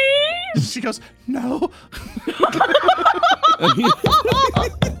okay? She goes, no.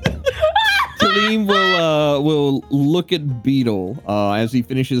 Halim will look at Beetle as he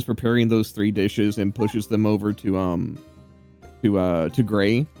finishes preparing those 3 dishes and pushes them over to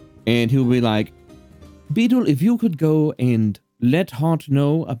Gray, and he'll be like, Beetle, if you could go and let Hart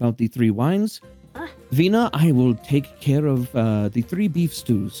know about the 3 wines. Vina, I will take care of the 3 beef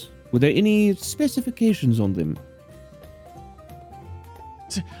stews. Were there any specifications on them?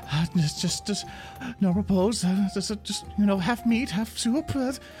 Just no repose. Just half meat, half soup.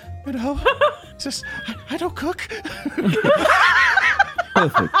 Just I don't cook.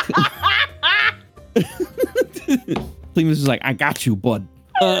 Perfect. Clemus is like, I got you, bud.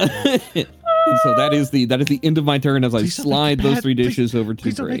 And so that is the end of my turn as I slide those 3 dishes over to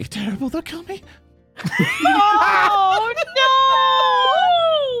Please don't Gray. make it terrible. They'll kill me. Oh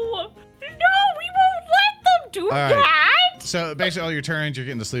no! No, we won't let them do All right. that. So basically, all your turns, you're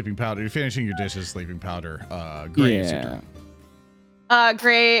getting the sleeping powder. You're finishing your dishes, sleeping powder. Gray is your turn.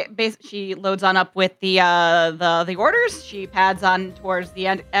 Gray, she loads on up with the orders. She pads on towards the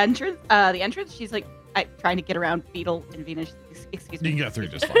entrance. The entrance. She's like trying to get around Beetle and Venus. Excuse me. You can get through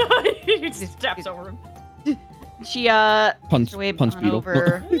just fine. He steps over him. She Punch away Beetle.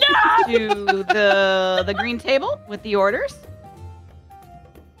 over to the green table with the orders.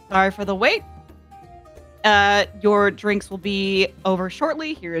 Sorry for the wait. Your drinks will be over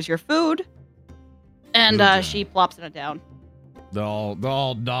shortly. Here is your food. And she plops it down. They'll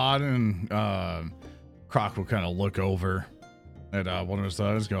all nod, and Croc will kind of look over at one of his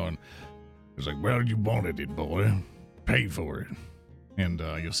thugs, going, he's like, well, you wanted it, boy. Pay for it. And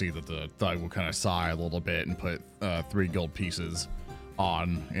you'll see that the thug will kind of sigh a little bit and put 3 gold pieces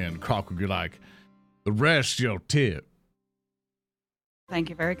on, and Croc will be like, the rest your tip. Thank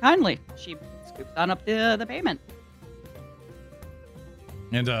you very kindly. She scoops on up the payment.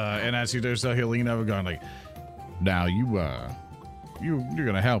 And as he does so, he'll lean over, going like, now you're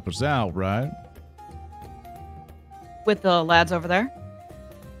gonna help us out, right? With the lads over there.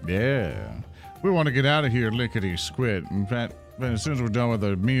 Yeah. We want to get out of here lickety squid. In fact, as soon as we're done with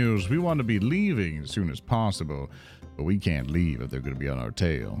our meals, we want to be leaving as soon as possible. But we can't leave if they're going to be on our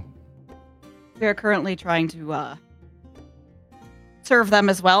tail. We are currently trying to serve them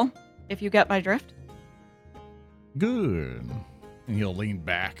as well, if you get my drift. Good. And he'll lean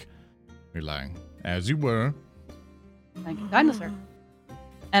back. Be like, as you were. Thank you kindly, sir.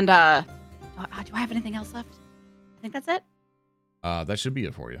 And do I have anything else left? I think that's it. That should be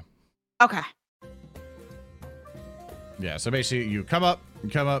it for you. Okay. Yeah, so basically you come up,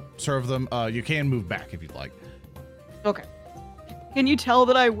 serve them. You can move back if you'd like. Okay. Can you tell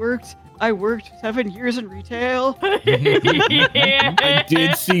that I worked 7 years in retail? I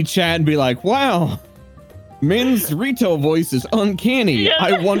did see Chad and be like, wow, Min's retail voice is uncanny.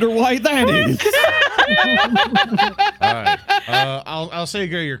 I wonder why that is. All right. I'll say,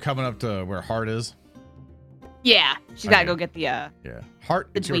 Gary, you're coming up to where Hart is. Yeah. She's got to go get the Yeah. Hart,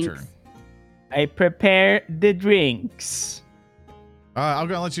 it's your drinks. turn. I prepare the drinks. I'm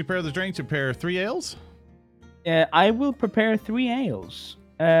going to let you prepare the drinks. Prepare 3 ales. I will prepare 3 ales.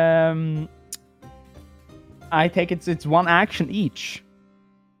 I take it's 1 action each.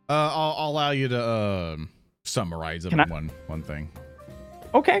 I'll allow you to summarize it in one thing.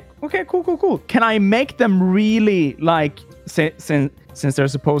 Okay, cool. Can I make them really like since they're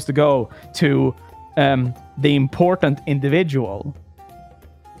supposed to go to the important individual?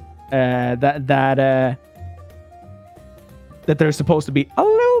 That they're supposed to be a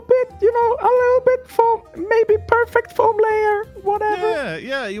little bit foam, maybe perfect foam layer, whatever.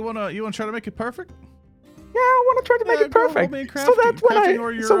 Yeah. You wanna try to make it perfect? Yeah, I want to try to make it perfect. So that's when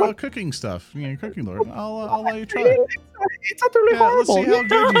your cooking stuff. You know, cooking lord. I'll let you try. It's utterly horrible. Let's see how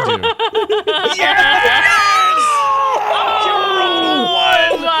good you do. Yes!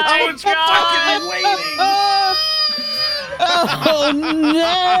 Oh my god! Oh no!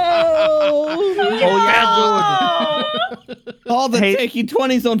 All the taking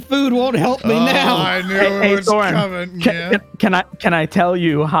 20s on food won't help me now. I knew it was Thorin, coming. Yeah. Can I tell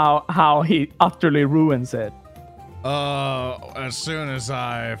you how he utterly ruins it? As soon as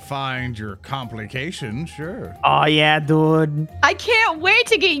I find your complication, sure. Oh yeah, dude. I can't wait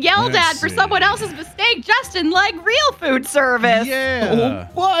to get yelled Let's at for see. someone else's mistake just in like real food service. Yeah.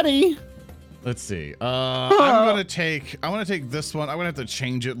 Oh, buddy. Let's see. I'm gonna take this one. I'm gonna have to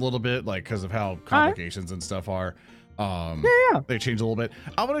change it a little bit, like because of how complications and stuff are. Yeah. They change a little bit.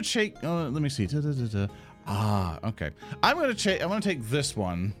 I'm gonna take. Let me see. Okay. I'm gonna take this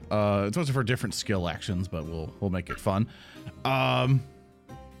one. It's mostly for different skill actions, but we'll make it fun.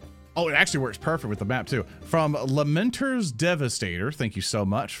 Oh, it actually works perfect with the map too. From Lamenter's Devastator. Thank you so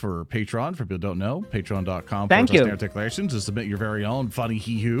much for Patreon. For people who don't know, patreon.com/declarations to submit your very own funny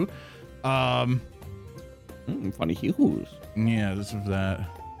hee-hoo. Funny hues. Yeah, this is that.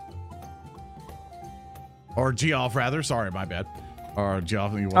 Or Geoff, rather. Sorry, my bad. Or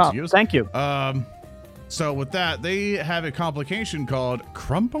Geoff, you want to use. Thank you. So with that, they have a complication called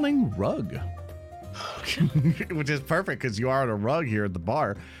crumbling rug, which is perfect because you are on a rug here at the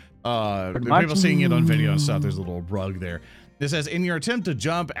bar. People seeing it on video and stuff. There's a little rug there. It says, in your attempt to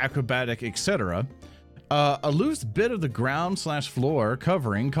jump, acrobatic, etc., a loose bit of the ground/floor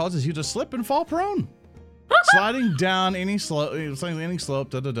covering causes you to slip and fall prone. Sliding down any slope,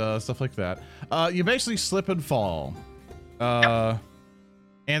 stuff like that. You basically slip and fall. And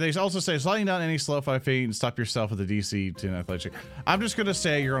they also say sliding down any slope 5 feet and stop yourself with a DC 10 athletic. I'm just gonna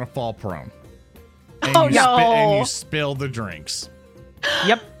say you're gonna fall prone. And and you spill the drinks.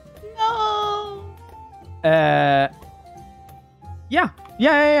 Yep. No. Yeah.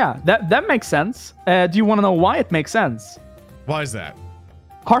 That makes sense. Do you want to know why it makes sense? Why is that?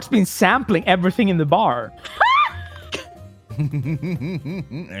 Hart's been sampling everything in the bar.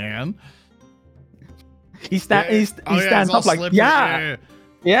 And he stands up like, slippery.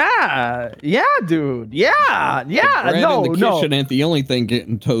 yeah, dude, yeah. Bread in No. the kitchen ain't the only thing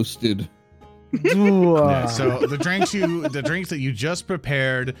getting toasted. Yeah, so the drinks that you just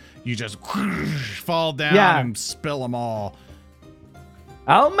prepared, you just fall down and spill them all.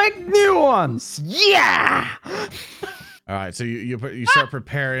 I'll make new ones. Yeah. All right, so you start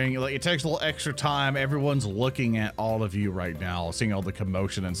preparing. Like, it takes a little extra time. Everyone's looking at all of you right now, seeing all the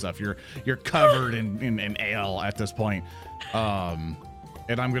commotion and stuff. You're covered in ale at this point. And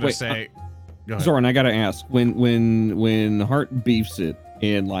I'm gonna say, go ahead. Zoran, I gotta ask, when Hart beefs it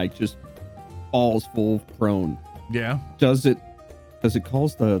and like just falls full prone, Yeah. does it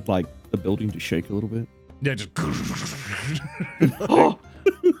cause the building to shake a little bit? Yeah, just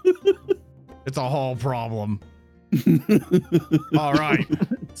it's a whole problem. All right.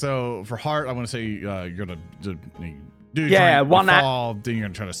 So for Hart, I'm gonna say you're gonna do one fall, then you're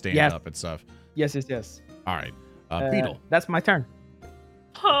gonna try to stand up and stuff. Yes. All right. Beetle. That's my turn.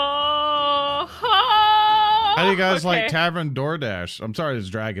 How do you guys like Tavern DoorDash? I'm sorry it's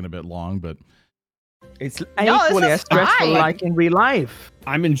dragging a bit long, but It's equally as stressful like in real life.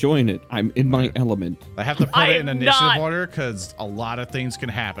 I'm enjoying it. I'm in my element. I have to put it in initiative order because a lot of things can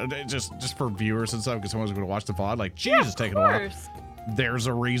happen. Just for viewers and stuff, because someone's going to watch the VOD. Like, Jesus, taking a while. There's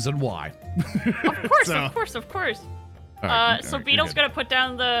a reason why. Of course. So Beetle's going to put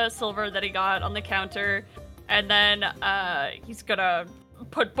down the silver that he got on the counter, and then he's going to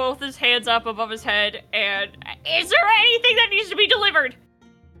put both his hands up above his head, and is there anything that needs to be delivered?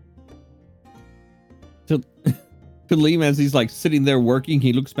 To Liam, as he's like sitting there working,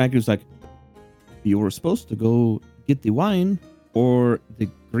 he looks back and he's like, you were supposed to go get the wine for the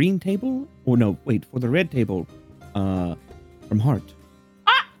green table? Or no, wait, for the red table from Hart.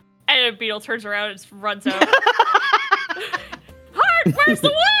 Ah! And Beetle turns around and runs out. Hart, where's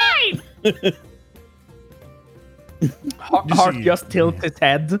the wine? Hart just tilts his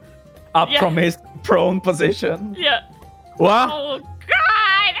head up from his prone position. Yeah. What? Oh, God!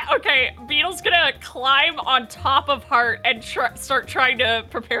 Okay, Beetle's gonna climb on top of Hart and start trying to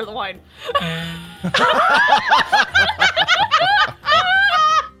prepare the wine.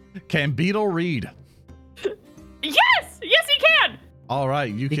 Can Beetle read? Yes, he can. All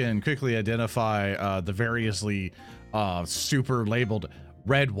right, you can quickly identify the variously super labeled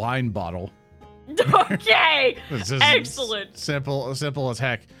red wine bottle. Okay, This is excellent. Simple as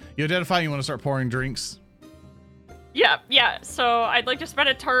heck. You identify. You want to start pouring drinks. Yeah. So I'd like to spend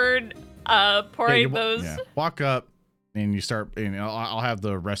a turn pouring those. Yeah. Walk up and you start. And I'll have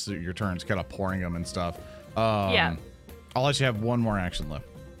the rest of your turns kind of pouring them and stuff. Yeah. I'll let you have one more action left.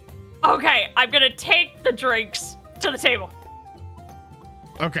 Okay, I'm gonna take the drinks to the table.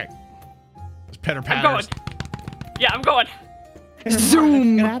 Okay. It's pitter I'm patters. going. Yeah, I'm going.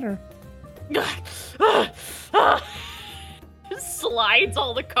 Zoom. Slides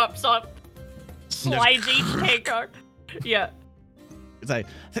all the cups up. Slides each takeout. Yeah. It's like,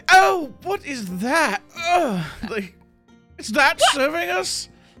 oh, what is that? Like, it's that serving us?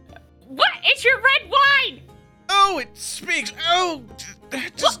 What? It's your red wine! Oh, it speaks. Oh,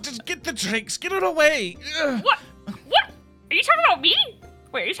 just get the drinks. Get it away. What? Are you talking about me?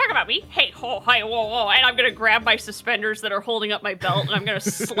 Wait, are you talking about me? Hey, whoa. And I'm gonna grab my suspenders that are holding up my belt, and I'm gonna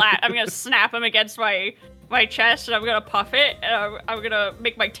snap them against my chest, and I'm gonna puff it, and I'm gonna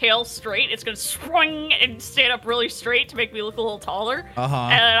make my tail straight. It's gonna swing and stand up really straight to make me look a little taller. And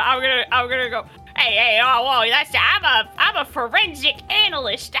I'm gonna go, hey, whoa, I'm a forensic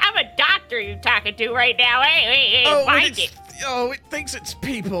analyst. I'm a doctor you're talking to right now. Hey, find it. Oh, it thinks it's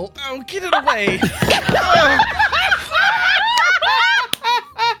people. Oh, get it away.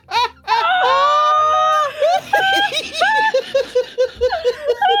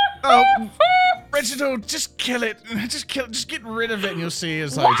 Reginald, just kill it. Just kill it. Just get rid of it, and you'll see.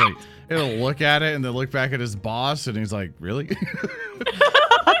 It's like it'll look at it, and then look back at his boss, and he's like, "Really?"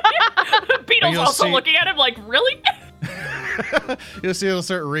 Beetle's also looking at him like, "Really?" You'll see it'll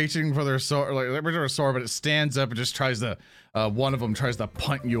start reaching for their sword, but it stands up and just tries to. One of them tries to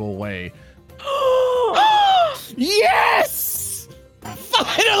punt you away. Yes!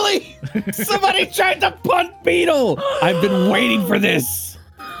 Finally! Somebody tried to punt Beetle! I've been waiting for this.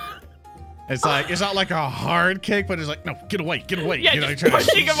 It's not like a hard kick, but it's like, no, get away. Yeah, you know, just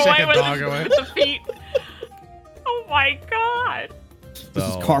pushing him away away. with the feet. Oh my god. This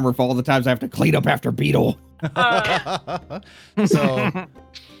is karma for all the times I have to clean up after Beetle. So,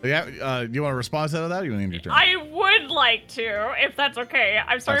 yeah, you want to respond to that? Or you want to end your turn? I would like to, if that's okay.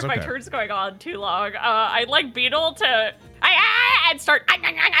 I'm sorry if my turn's going on too long. I'd like Beetle to and start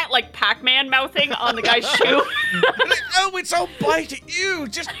like Pac-Man mouthing on the guy's shoe. Oh, it's all bite at you.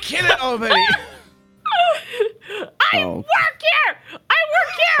 Just kill it already. I work here.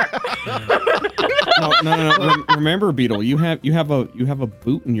 No. Remember, Beetle, you have a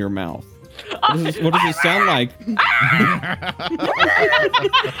boot in your mouth. What does it sound like?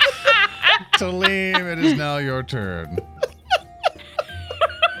 Talim, it is now your turn.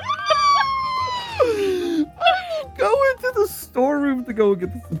 Go into the storeroom to go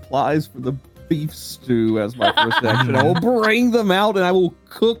get the supplies for the beef stew as my first action. I will bring them out and I will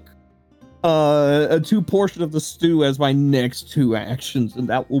cook a 2 portion of the stew as my next 2 actions, and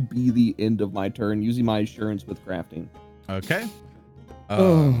that will be the end of my turn using my assurance with crafting. Okay.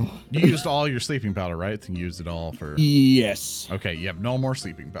 You used all your sleeping powder, right? You used it all for. Yes. Okay. You have no more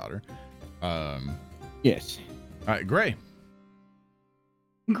sleeping powder. Yes. All right, Gray.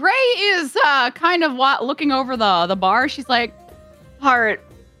 Gray is kind of looking over the bar. She's like, Heart,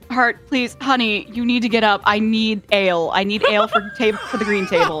 please, honey, you need to get up. I need ale. I need ale for the green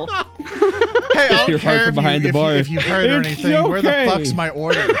table. Hey, I don't care if you heard or It's anything. okay. Where the fuck's my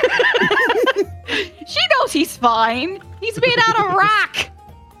order? She knows he's fine. He's made out of rock.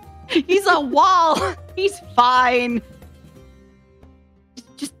 He's a wall. He's fine.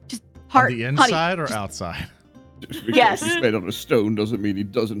 Just Heart, On the inside honey, or outside? Yes. He's made out of stone doesn't mean he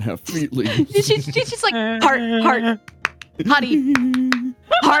doesn't have feelings. She's just like, Heart, honey,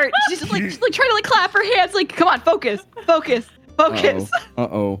 Heart. She's just like trying to like clap her hands. Like, come on, focus.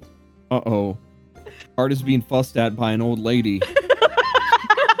 Uh-oh. Heart is being fussed at by an old lady.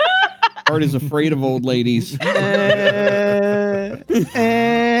 Heart is afraid of old ladies.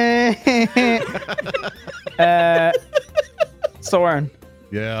 Soren.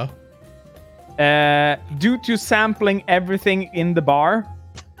 Yeah. Due to sampling everything in the bar,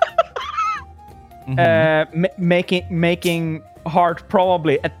 making Hart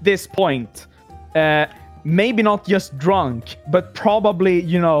probably at this point, maybe not just drunk, but probably,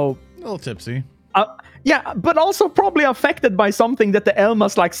 A little tipsy. Yeah, but also probably affected by something that the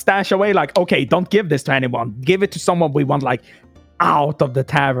Elmas like stash away. Like, okay, don't give this to anyone. Give it to someone we want like out of the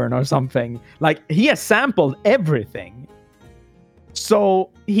tavern or something. Like, he has sampled everything. So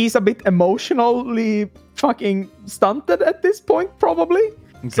he's a bit emotionally fucking stunted at this point, probably.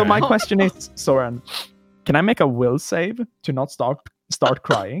 Okay. So my question is, Soren, can I make a will save to not start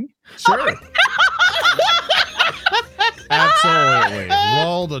crying? Sure. Absolutely.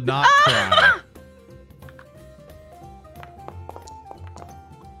 Roll to not cry.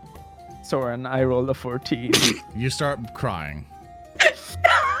 Soren, I rolled a 14. You start crying.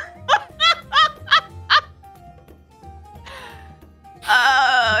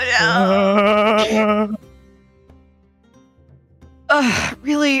 Oh no.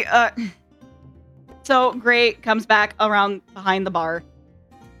 Really? So Gray comes back around behind the bar,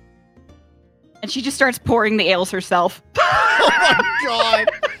 and she just starts pouring the ales herself. Oh my god.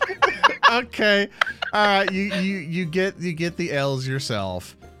 Okay. All right. You get the L's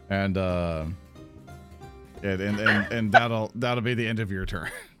yourself, and that'll be the end of your turn.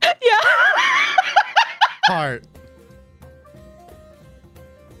 Yeah. Heart.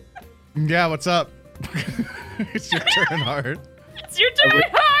 Yeah. What's up? It's your turn, Heart. It's your turn,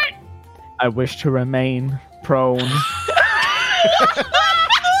 Heart. I wish to remain prone.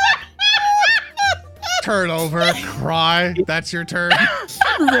 Turn over, cry. That's your turn.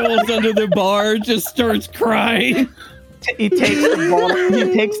 Rolls under the bar, just starts crying. He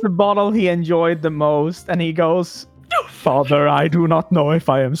takes the bottle he enjoyed the most, and he goes, Father, I do not know if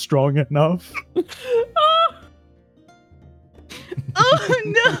I am strong enough. Oh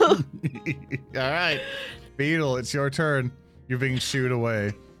no. All right. Beetle, it's your turn. You're being shooed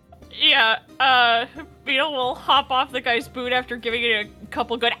away. Yeah, Beetle will hop off the guy's boot after giving it a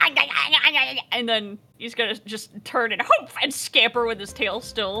couple good and then he's gonna just turn and scamper with his tail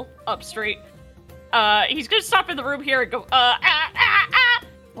still up straight. He's gonna stop in the room here and go,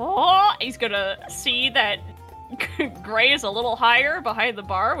 Oh, he's gonna see that Gray is a little higher behind the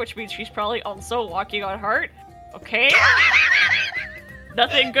bar, which means she's probably also walking on heart. Okay.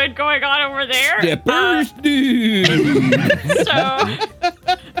 Nothing good going on over there. Steppers, dude. So,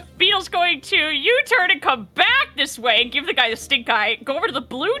 Beetle's going to U-turn and come back this way and give the guy the stink eye, go over to the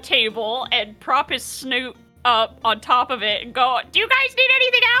blue table and prop his snoot up on top of it and go, do you guys need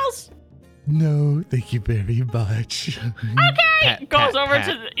anything else? No, thank you very much. Okay! Goes over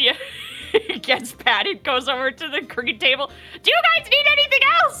to the... Yeah. Gets patted, goes over to the green table. Do you guys need anything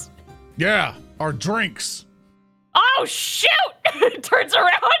else? Yeah, our drinks. Oh, shoot! Turns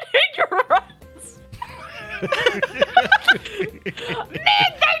around and runs. Min,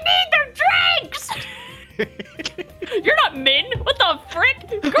 they need their drinks! You're not Min. What the frick?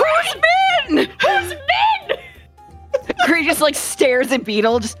 Who's Min? Who's Min? Gray just like stares at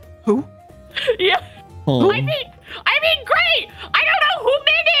Beetle. Just who? Yeah. Oh. I mean, great. I don't know who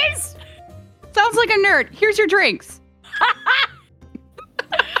Min is. Sounds like a nerd. Here's your drinks.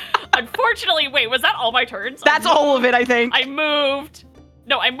 Unfortunately, wait, was that all my turns? That's all of it, I think. I moved.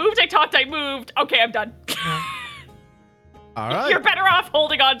 No, I moved, I talked, I moved. Okay, I'm done. All right. You're better off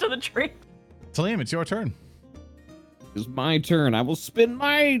holding on to the drink. Talim, it's your turn. It's my turn. I will spend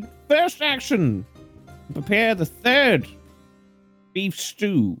my first action. Prepare the third beef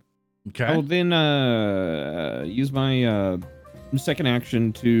stew. Okay. I will then use my second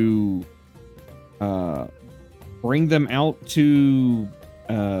action to bring them out to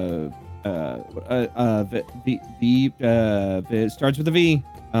it starts with a V.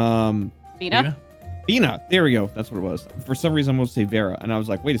 Vina? Vina. There we go. That's what it was. For some reason, I'm going to say Vera, and I was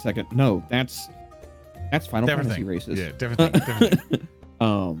like, wait a second. No, that's Final Fantasy races. Yeah, different thing.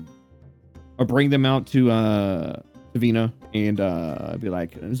 I'll bring them out to Vina and be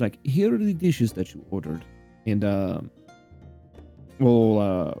like, it's like, here are the dishes that you ordered, and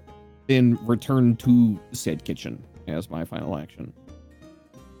we'll then return to said kitchen as my final action.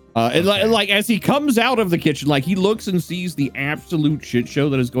 And like as he comes out of the kitchen, like he looks and sees the absolute shit show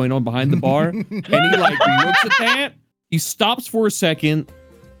that is going on behind the bar, and he like looks at that. He stops for a second,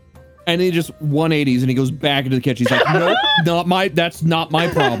 and then he just 180s, and he goes back into the kitchen. He's like, nope, that's not my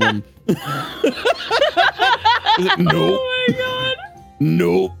problem. Like, nope. Oh my god.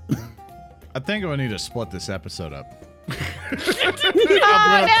 Nope. I think I need to split this episode up.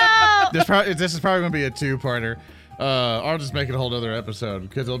 Oh, no! This is probably going to be a two-parter. I'll just make it a whole other episode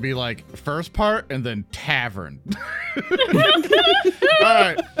because it'll be like first part and then Tavern. All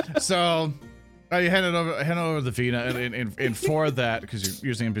right, so you hand over the Vina, and for that, because you're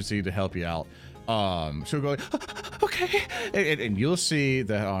using NPC to help you out, she'll go like, okay, and you'll see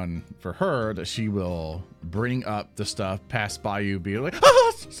that for her that she will bring up the stuff, pass by you, be like,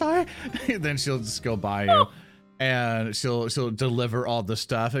 oh, sorry, then she'll just go by you. And she'll deliver all the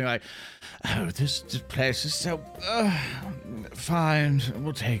stuff, and you're like, oh, this place is so fine.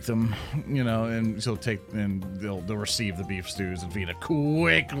 We'll take them, and she'll take, and they'll receive the beef stews, and Vina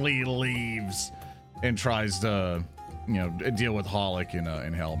quickly leaves and tries to, deal with Holic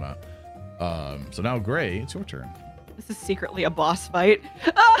and Helma. So now, Gray, it's your turn. This is secretly a boss fight.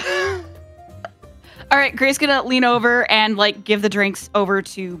 All right, Gray's gonna lean over and like give the drinks over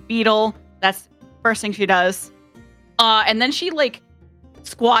to Beetle. That's the first thing she does. And then she like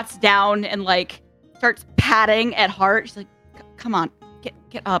squats down and like starts patting at Heart. She's like, "Come on, get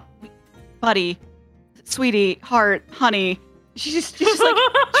up, buddy, sweetie, Heart, honey." She's just like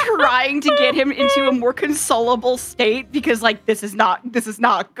trying to get him into a more consolable state because like this is not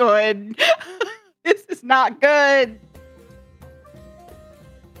good. This is not good.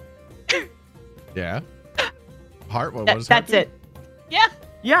 Yeah. Heart, what was That's it. Yeah.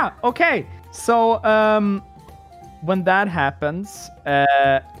 Yeah, okay. So, when that happens,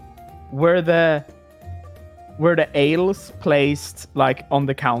 were the ales placed like on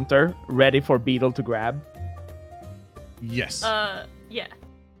the counter, ready for Beetle to grab? Yes. Yeah.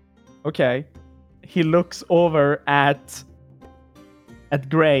 Okay. He looks over at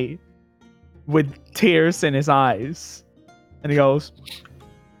Gray with tears in his eyes, and he goes,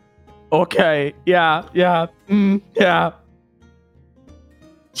 "Okay, yeah.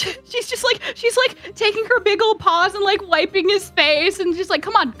 She's like taking her big old paws and like wiping his face and just like,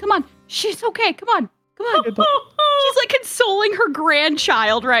 come on. She's okay. Come on. She's like consoling her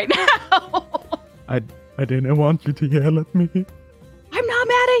grandchild right now. I didn't want you to yell at me. I'm not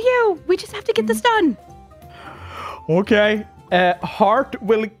mad at you. We just have to get this done. Okay. Heart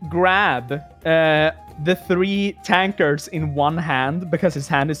will grab the 3 tankards in one hand because his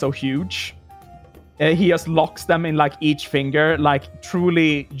hand is so huge. He just locks them in like each finger, like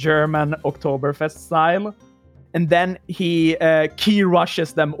truly German Oktoberfest style. And then he key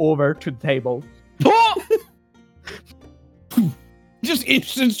rushes them over to the table. Just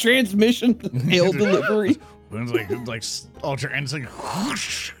instant transmission, mail delivery. It's like ultra, and it's like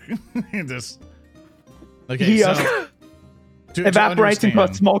whoosh. This. Okay, He so evaporates into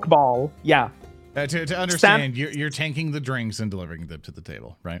a smoke ball. Yeah. To understand, you're tanking the drinks and delivering them to the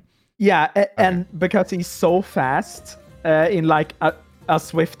table, right? Yeah, and because he's so fast in like a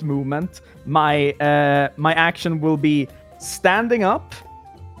swift movement, my action will be standing up,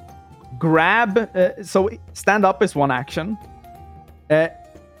 grab. So stand up is one action.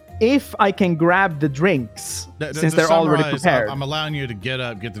 If I can grab the drinks, since they're already prepared. I'm allowing you to get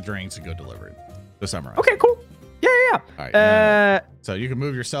up, get the drinks, and go deliver it. To summarize. Okay, cool. Yeah. All right, so you can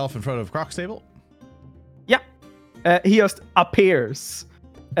move yourself in front of Croc's table. Yeah. He just appears.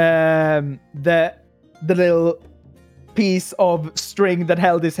 The little piece of string that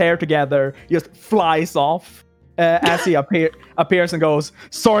held his hair together just flies off as he appears and goes,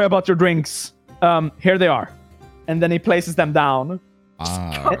 "Sorry about your drinks. Here they are." And then he places them down.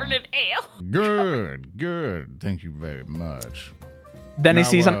 Covered in ale. Good. Thank you very much. Then he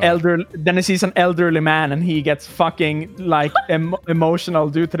sees an elderly man, and he gets fucking like emotional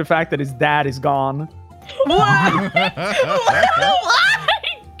due to the fact that his dad is gone. What? Hello?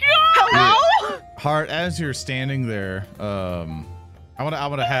 Hart, as you're standing there, I want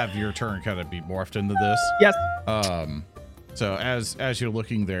to have your turn kind of be morphed into this. Yes. So as you're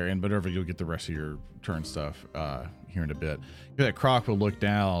looking there, and Minerva, you'll get the rest of your turn stuff here in a bit. That Croc will look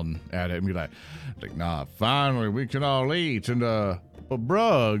down at it and be like, "Nah, finally we can all eat." And but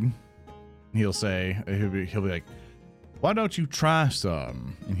Brug, he'll say, he'll be like, "Why don't you try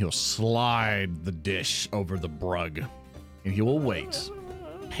some?" And he'll slide the dish over the Brug, and he will wait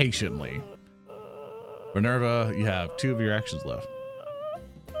patiently. Minerva, you have 2 of your actions left.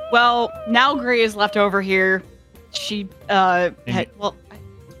 Well, now Gray is left over here. She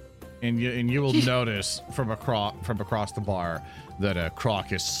and you will notice from across the bar that Croc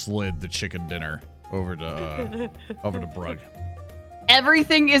has slid the chicken dinner over to Brug.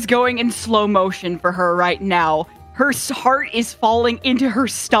 Everything is going in slow motion for her right now. Her heart is falling into her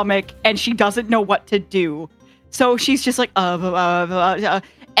stomach, and she doesn't know what to do. So she's just like,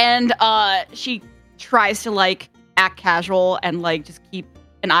 and she tries to like act casual and like just keep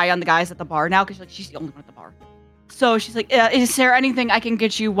an eye on the guys at the bar now, because like she's the only one at the bar. So she's like, "Is there anything I can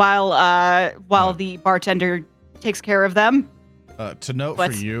get you while the bartender takes care of them?" To note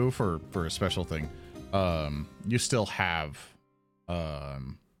for you for a special thing, you still have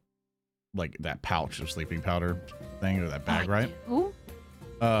like that pouch of sleeping powder thing, or that bag, right? Who?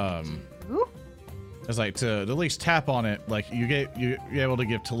 It's like to at least tap on it. Like you're able to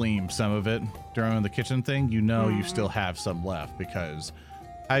give Talim some of it during the kitchen thing. You know you still have some left, because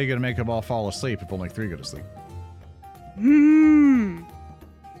how are you gonna make them all fall asleep if only 3 go to sleep?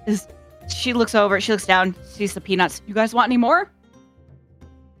 She looks over, she looks down, sees the peanuts. "You guys want any more?"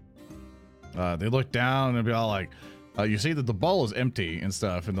 They look down and be all like, you see that the bowl is empty and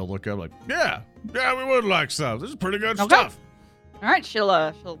stuff, and they'll look up like, yeah, we would like some. This is pretty good stuff. All right,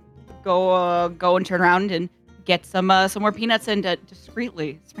 she'll go and turn around and get some more peanuts and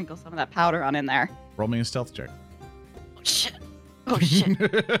discreetly sprinkle some of that powder on in there. Roll me a stealth check. Oh shit!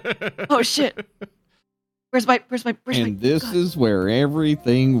 Oh shit! Where's my? And this is where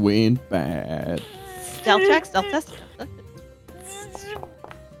everything went bad. Stealth check, stealth test.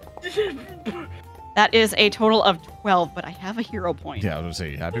 That is a total of 12, but I have a hero point. Yeah, I was gonna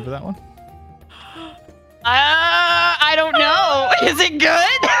say, you happy with that one? I don't know. Is it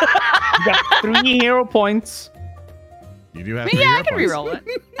good? You got 3 hero points. You do have. Yeah, I can reroll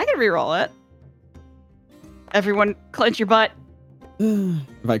it. Everyone, clench your butt.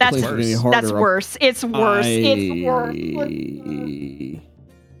 If I That's clench it any harder, That's worse. It's worse. It's worse.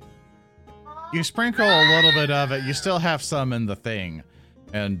 You sprinkle a little bit of it. You still have some in the thing,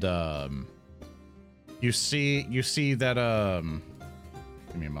 and you see that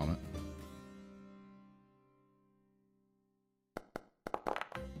give me a moment.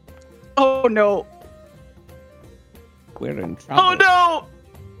 Oh no. we're in trouble. Oh no.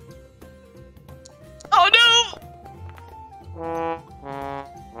 Oh no.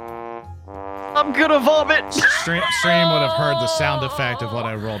 I'm gonna vomit. Stream would have heard the sound effect of what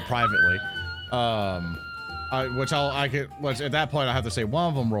I rolled privately. Which at that point I have to say one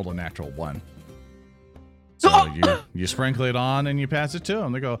of them rolled a natural 1. So you sprinkle it on and you pass it to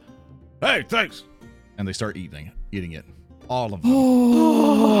them. They go, "Hey, thanks," and they start eating it. All of them.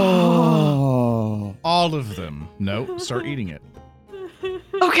 Oh. All all of them. No, start eating it.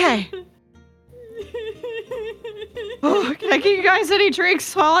 Okay. Oh, can I get you guys any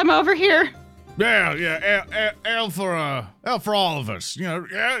drinks while I'm over here? Yeah, ale for all of us. You know,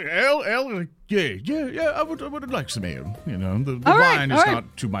 ale. Yeah. I would like some ale. You know, the All right, wine all is right.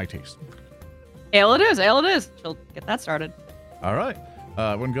 not to my taste. Ale it is. She'll get that started. All right.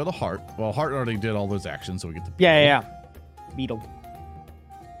 We're gonna go to Hart. Well, Hart already did all those actions, so we get the Yeah. Beetle.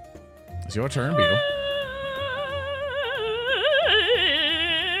 It's your turn, Beetle.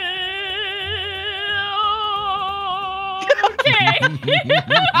 Okay.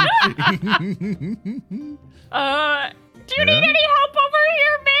 Do you need any help over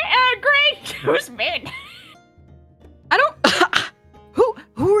here, Gray? Who's Min? I don't.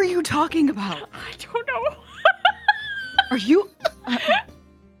 Who are you talking about? I don't know. Are you? Listen,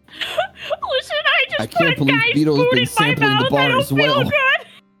 I just I put can't a believe guy's Beetle's food been in my sampling the mouth. I bar don't as feel well. good.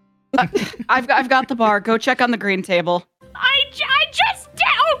 I've got the bar. Go check on the green table. I just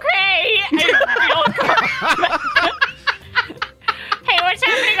okay. Hey, what's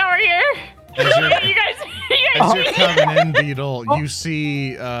happening over here? You guys As you're coming in, Beetle, you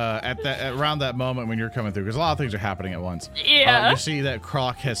see around that moment when you're coming through, because a lot of things are happening at once. Yeah. You see that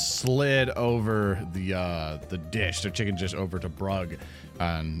Croc has slid over the dish, the chicken dish, over to Brug,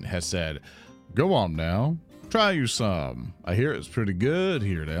 and has said, "Go on now, try you some. I hear it's pretty good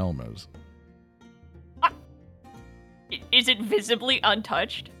here at Elmer's." Is it visibly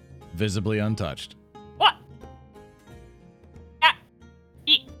untouched? Visibly untouched. What?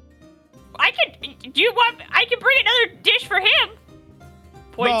 I can bring another dish for him.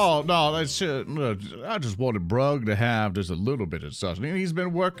 Points. No, that's look, I just wanted Brug to have just a little bit of sustenance. He's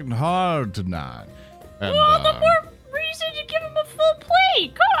been working hard tonight. And, Well, the more reason to give him a full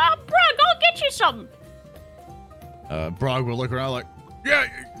plate. Come on, Brug, I'll get you something. Brog will look around like, yeah,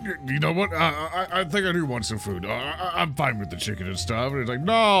 you know what? I think I do want some food. I'm fine with the chicken and stuff. And he's like,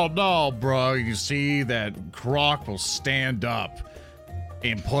 no, Brog. You see that Croc will stand up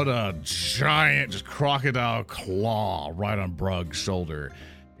and put a giant, just crocodile claw right on Brug's shoulder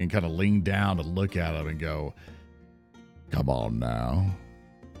and kind of lean down to look at him and go, "Come on now,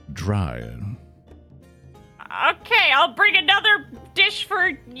 try it." Okay, I'll bring another dish for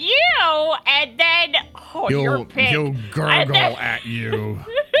you, and then you're pig. He'll gurgle at you.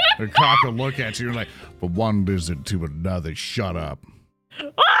 The Croc will look at you and like, "From one visit to another, shut up."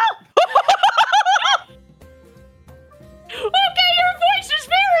 Okay, your voice is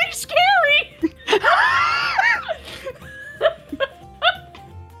very scary.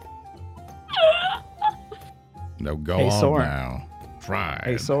 No, go Hey, on Soren. now. Try.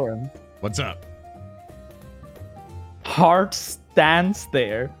 Hey, Soren. What's up? Hart stands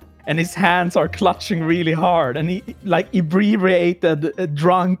there, and his hands are clutching really hard, and he, like, inebriated,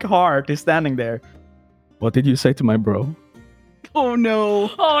 drunk Hart is standing there. What did you say to my bro? Oh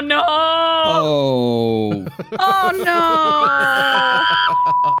no. Oh no! Oh. Oh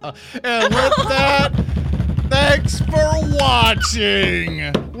no. And with that, thanks for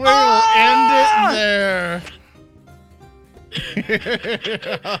watching. We'll end it there.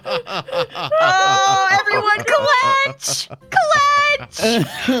 Oh, everyone clutch!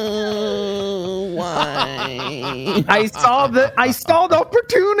 Why? I saw the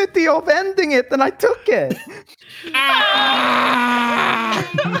opportunity of ending it, and I took it.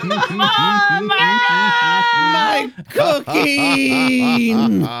 My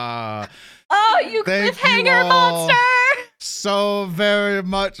cooking. Oh, you Thank cliffhanger you all monster! so very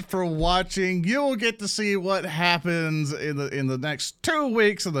much for watching. You will get to see what happens in the next 2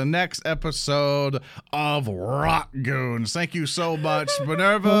 weeks of the next episode of Rotgoons. Thank you so much,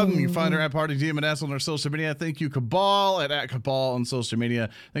 Minerva. You can find her at PartyDMS on her social media. Thank you, Cabal at Cabal on social media.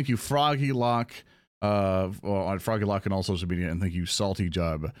 Thank you, Froggy Lock. On Froggy Lock and all social media, and thank you, Salty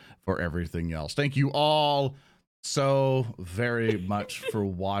Jub, for everything else. Thank you all so very much for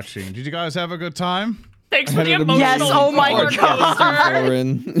watching. Did you guys have a good time? Thanks for the Yes, emotional. oh my roller God.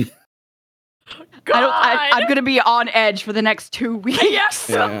 coaster. God. I'm gonna be on edge for the next 2 weeks. Yes,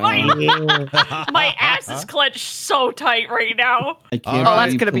 Yeah. my ass is clenched so tight right now. I can't Oh,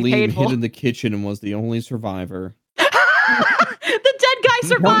 that's believe gonna be Colleen painful. hid in the kitchen and was the only survivor. The dead guy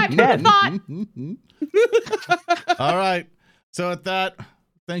survived. Who Dead. thought? All right. So with that,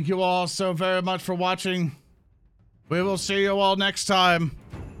 thank you all so very much for watching. We will see you all next time.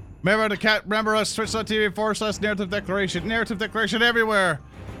 Remember us, twitch.tv/narrative declaration. Narrative declaration everywhere.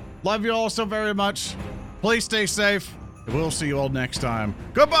 Love you all so very much. Please stay safe. And we'll see you all next time.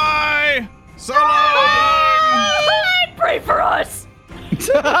 Goodbye. So long. Pray for us.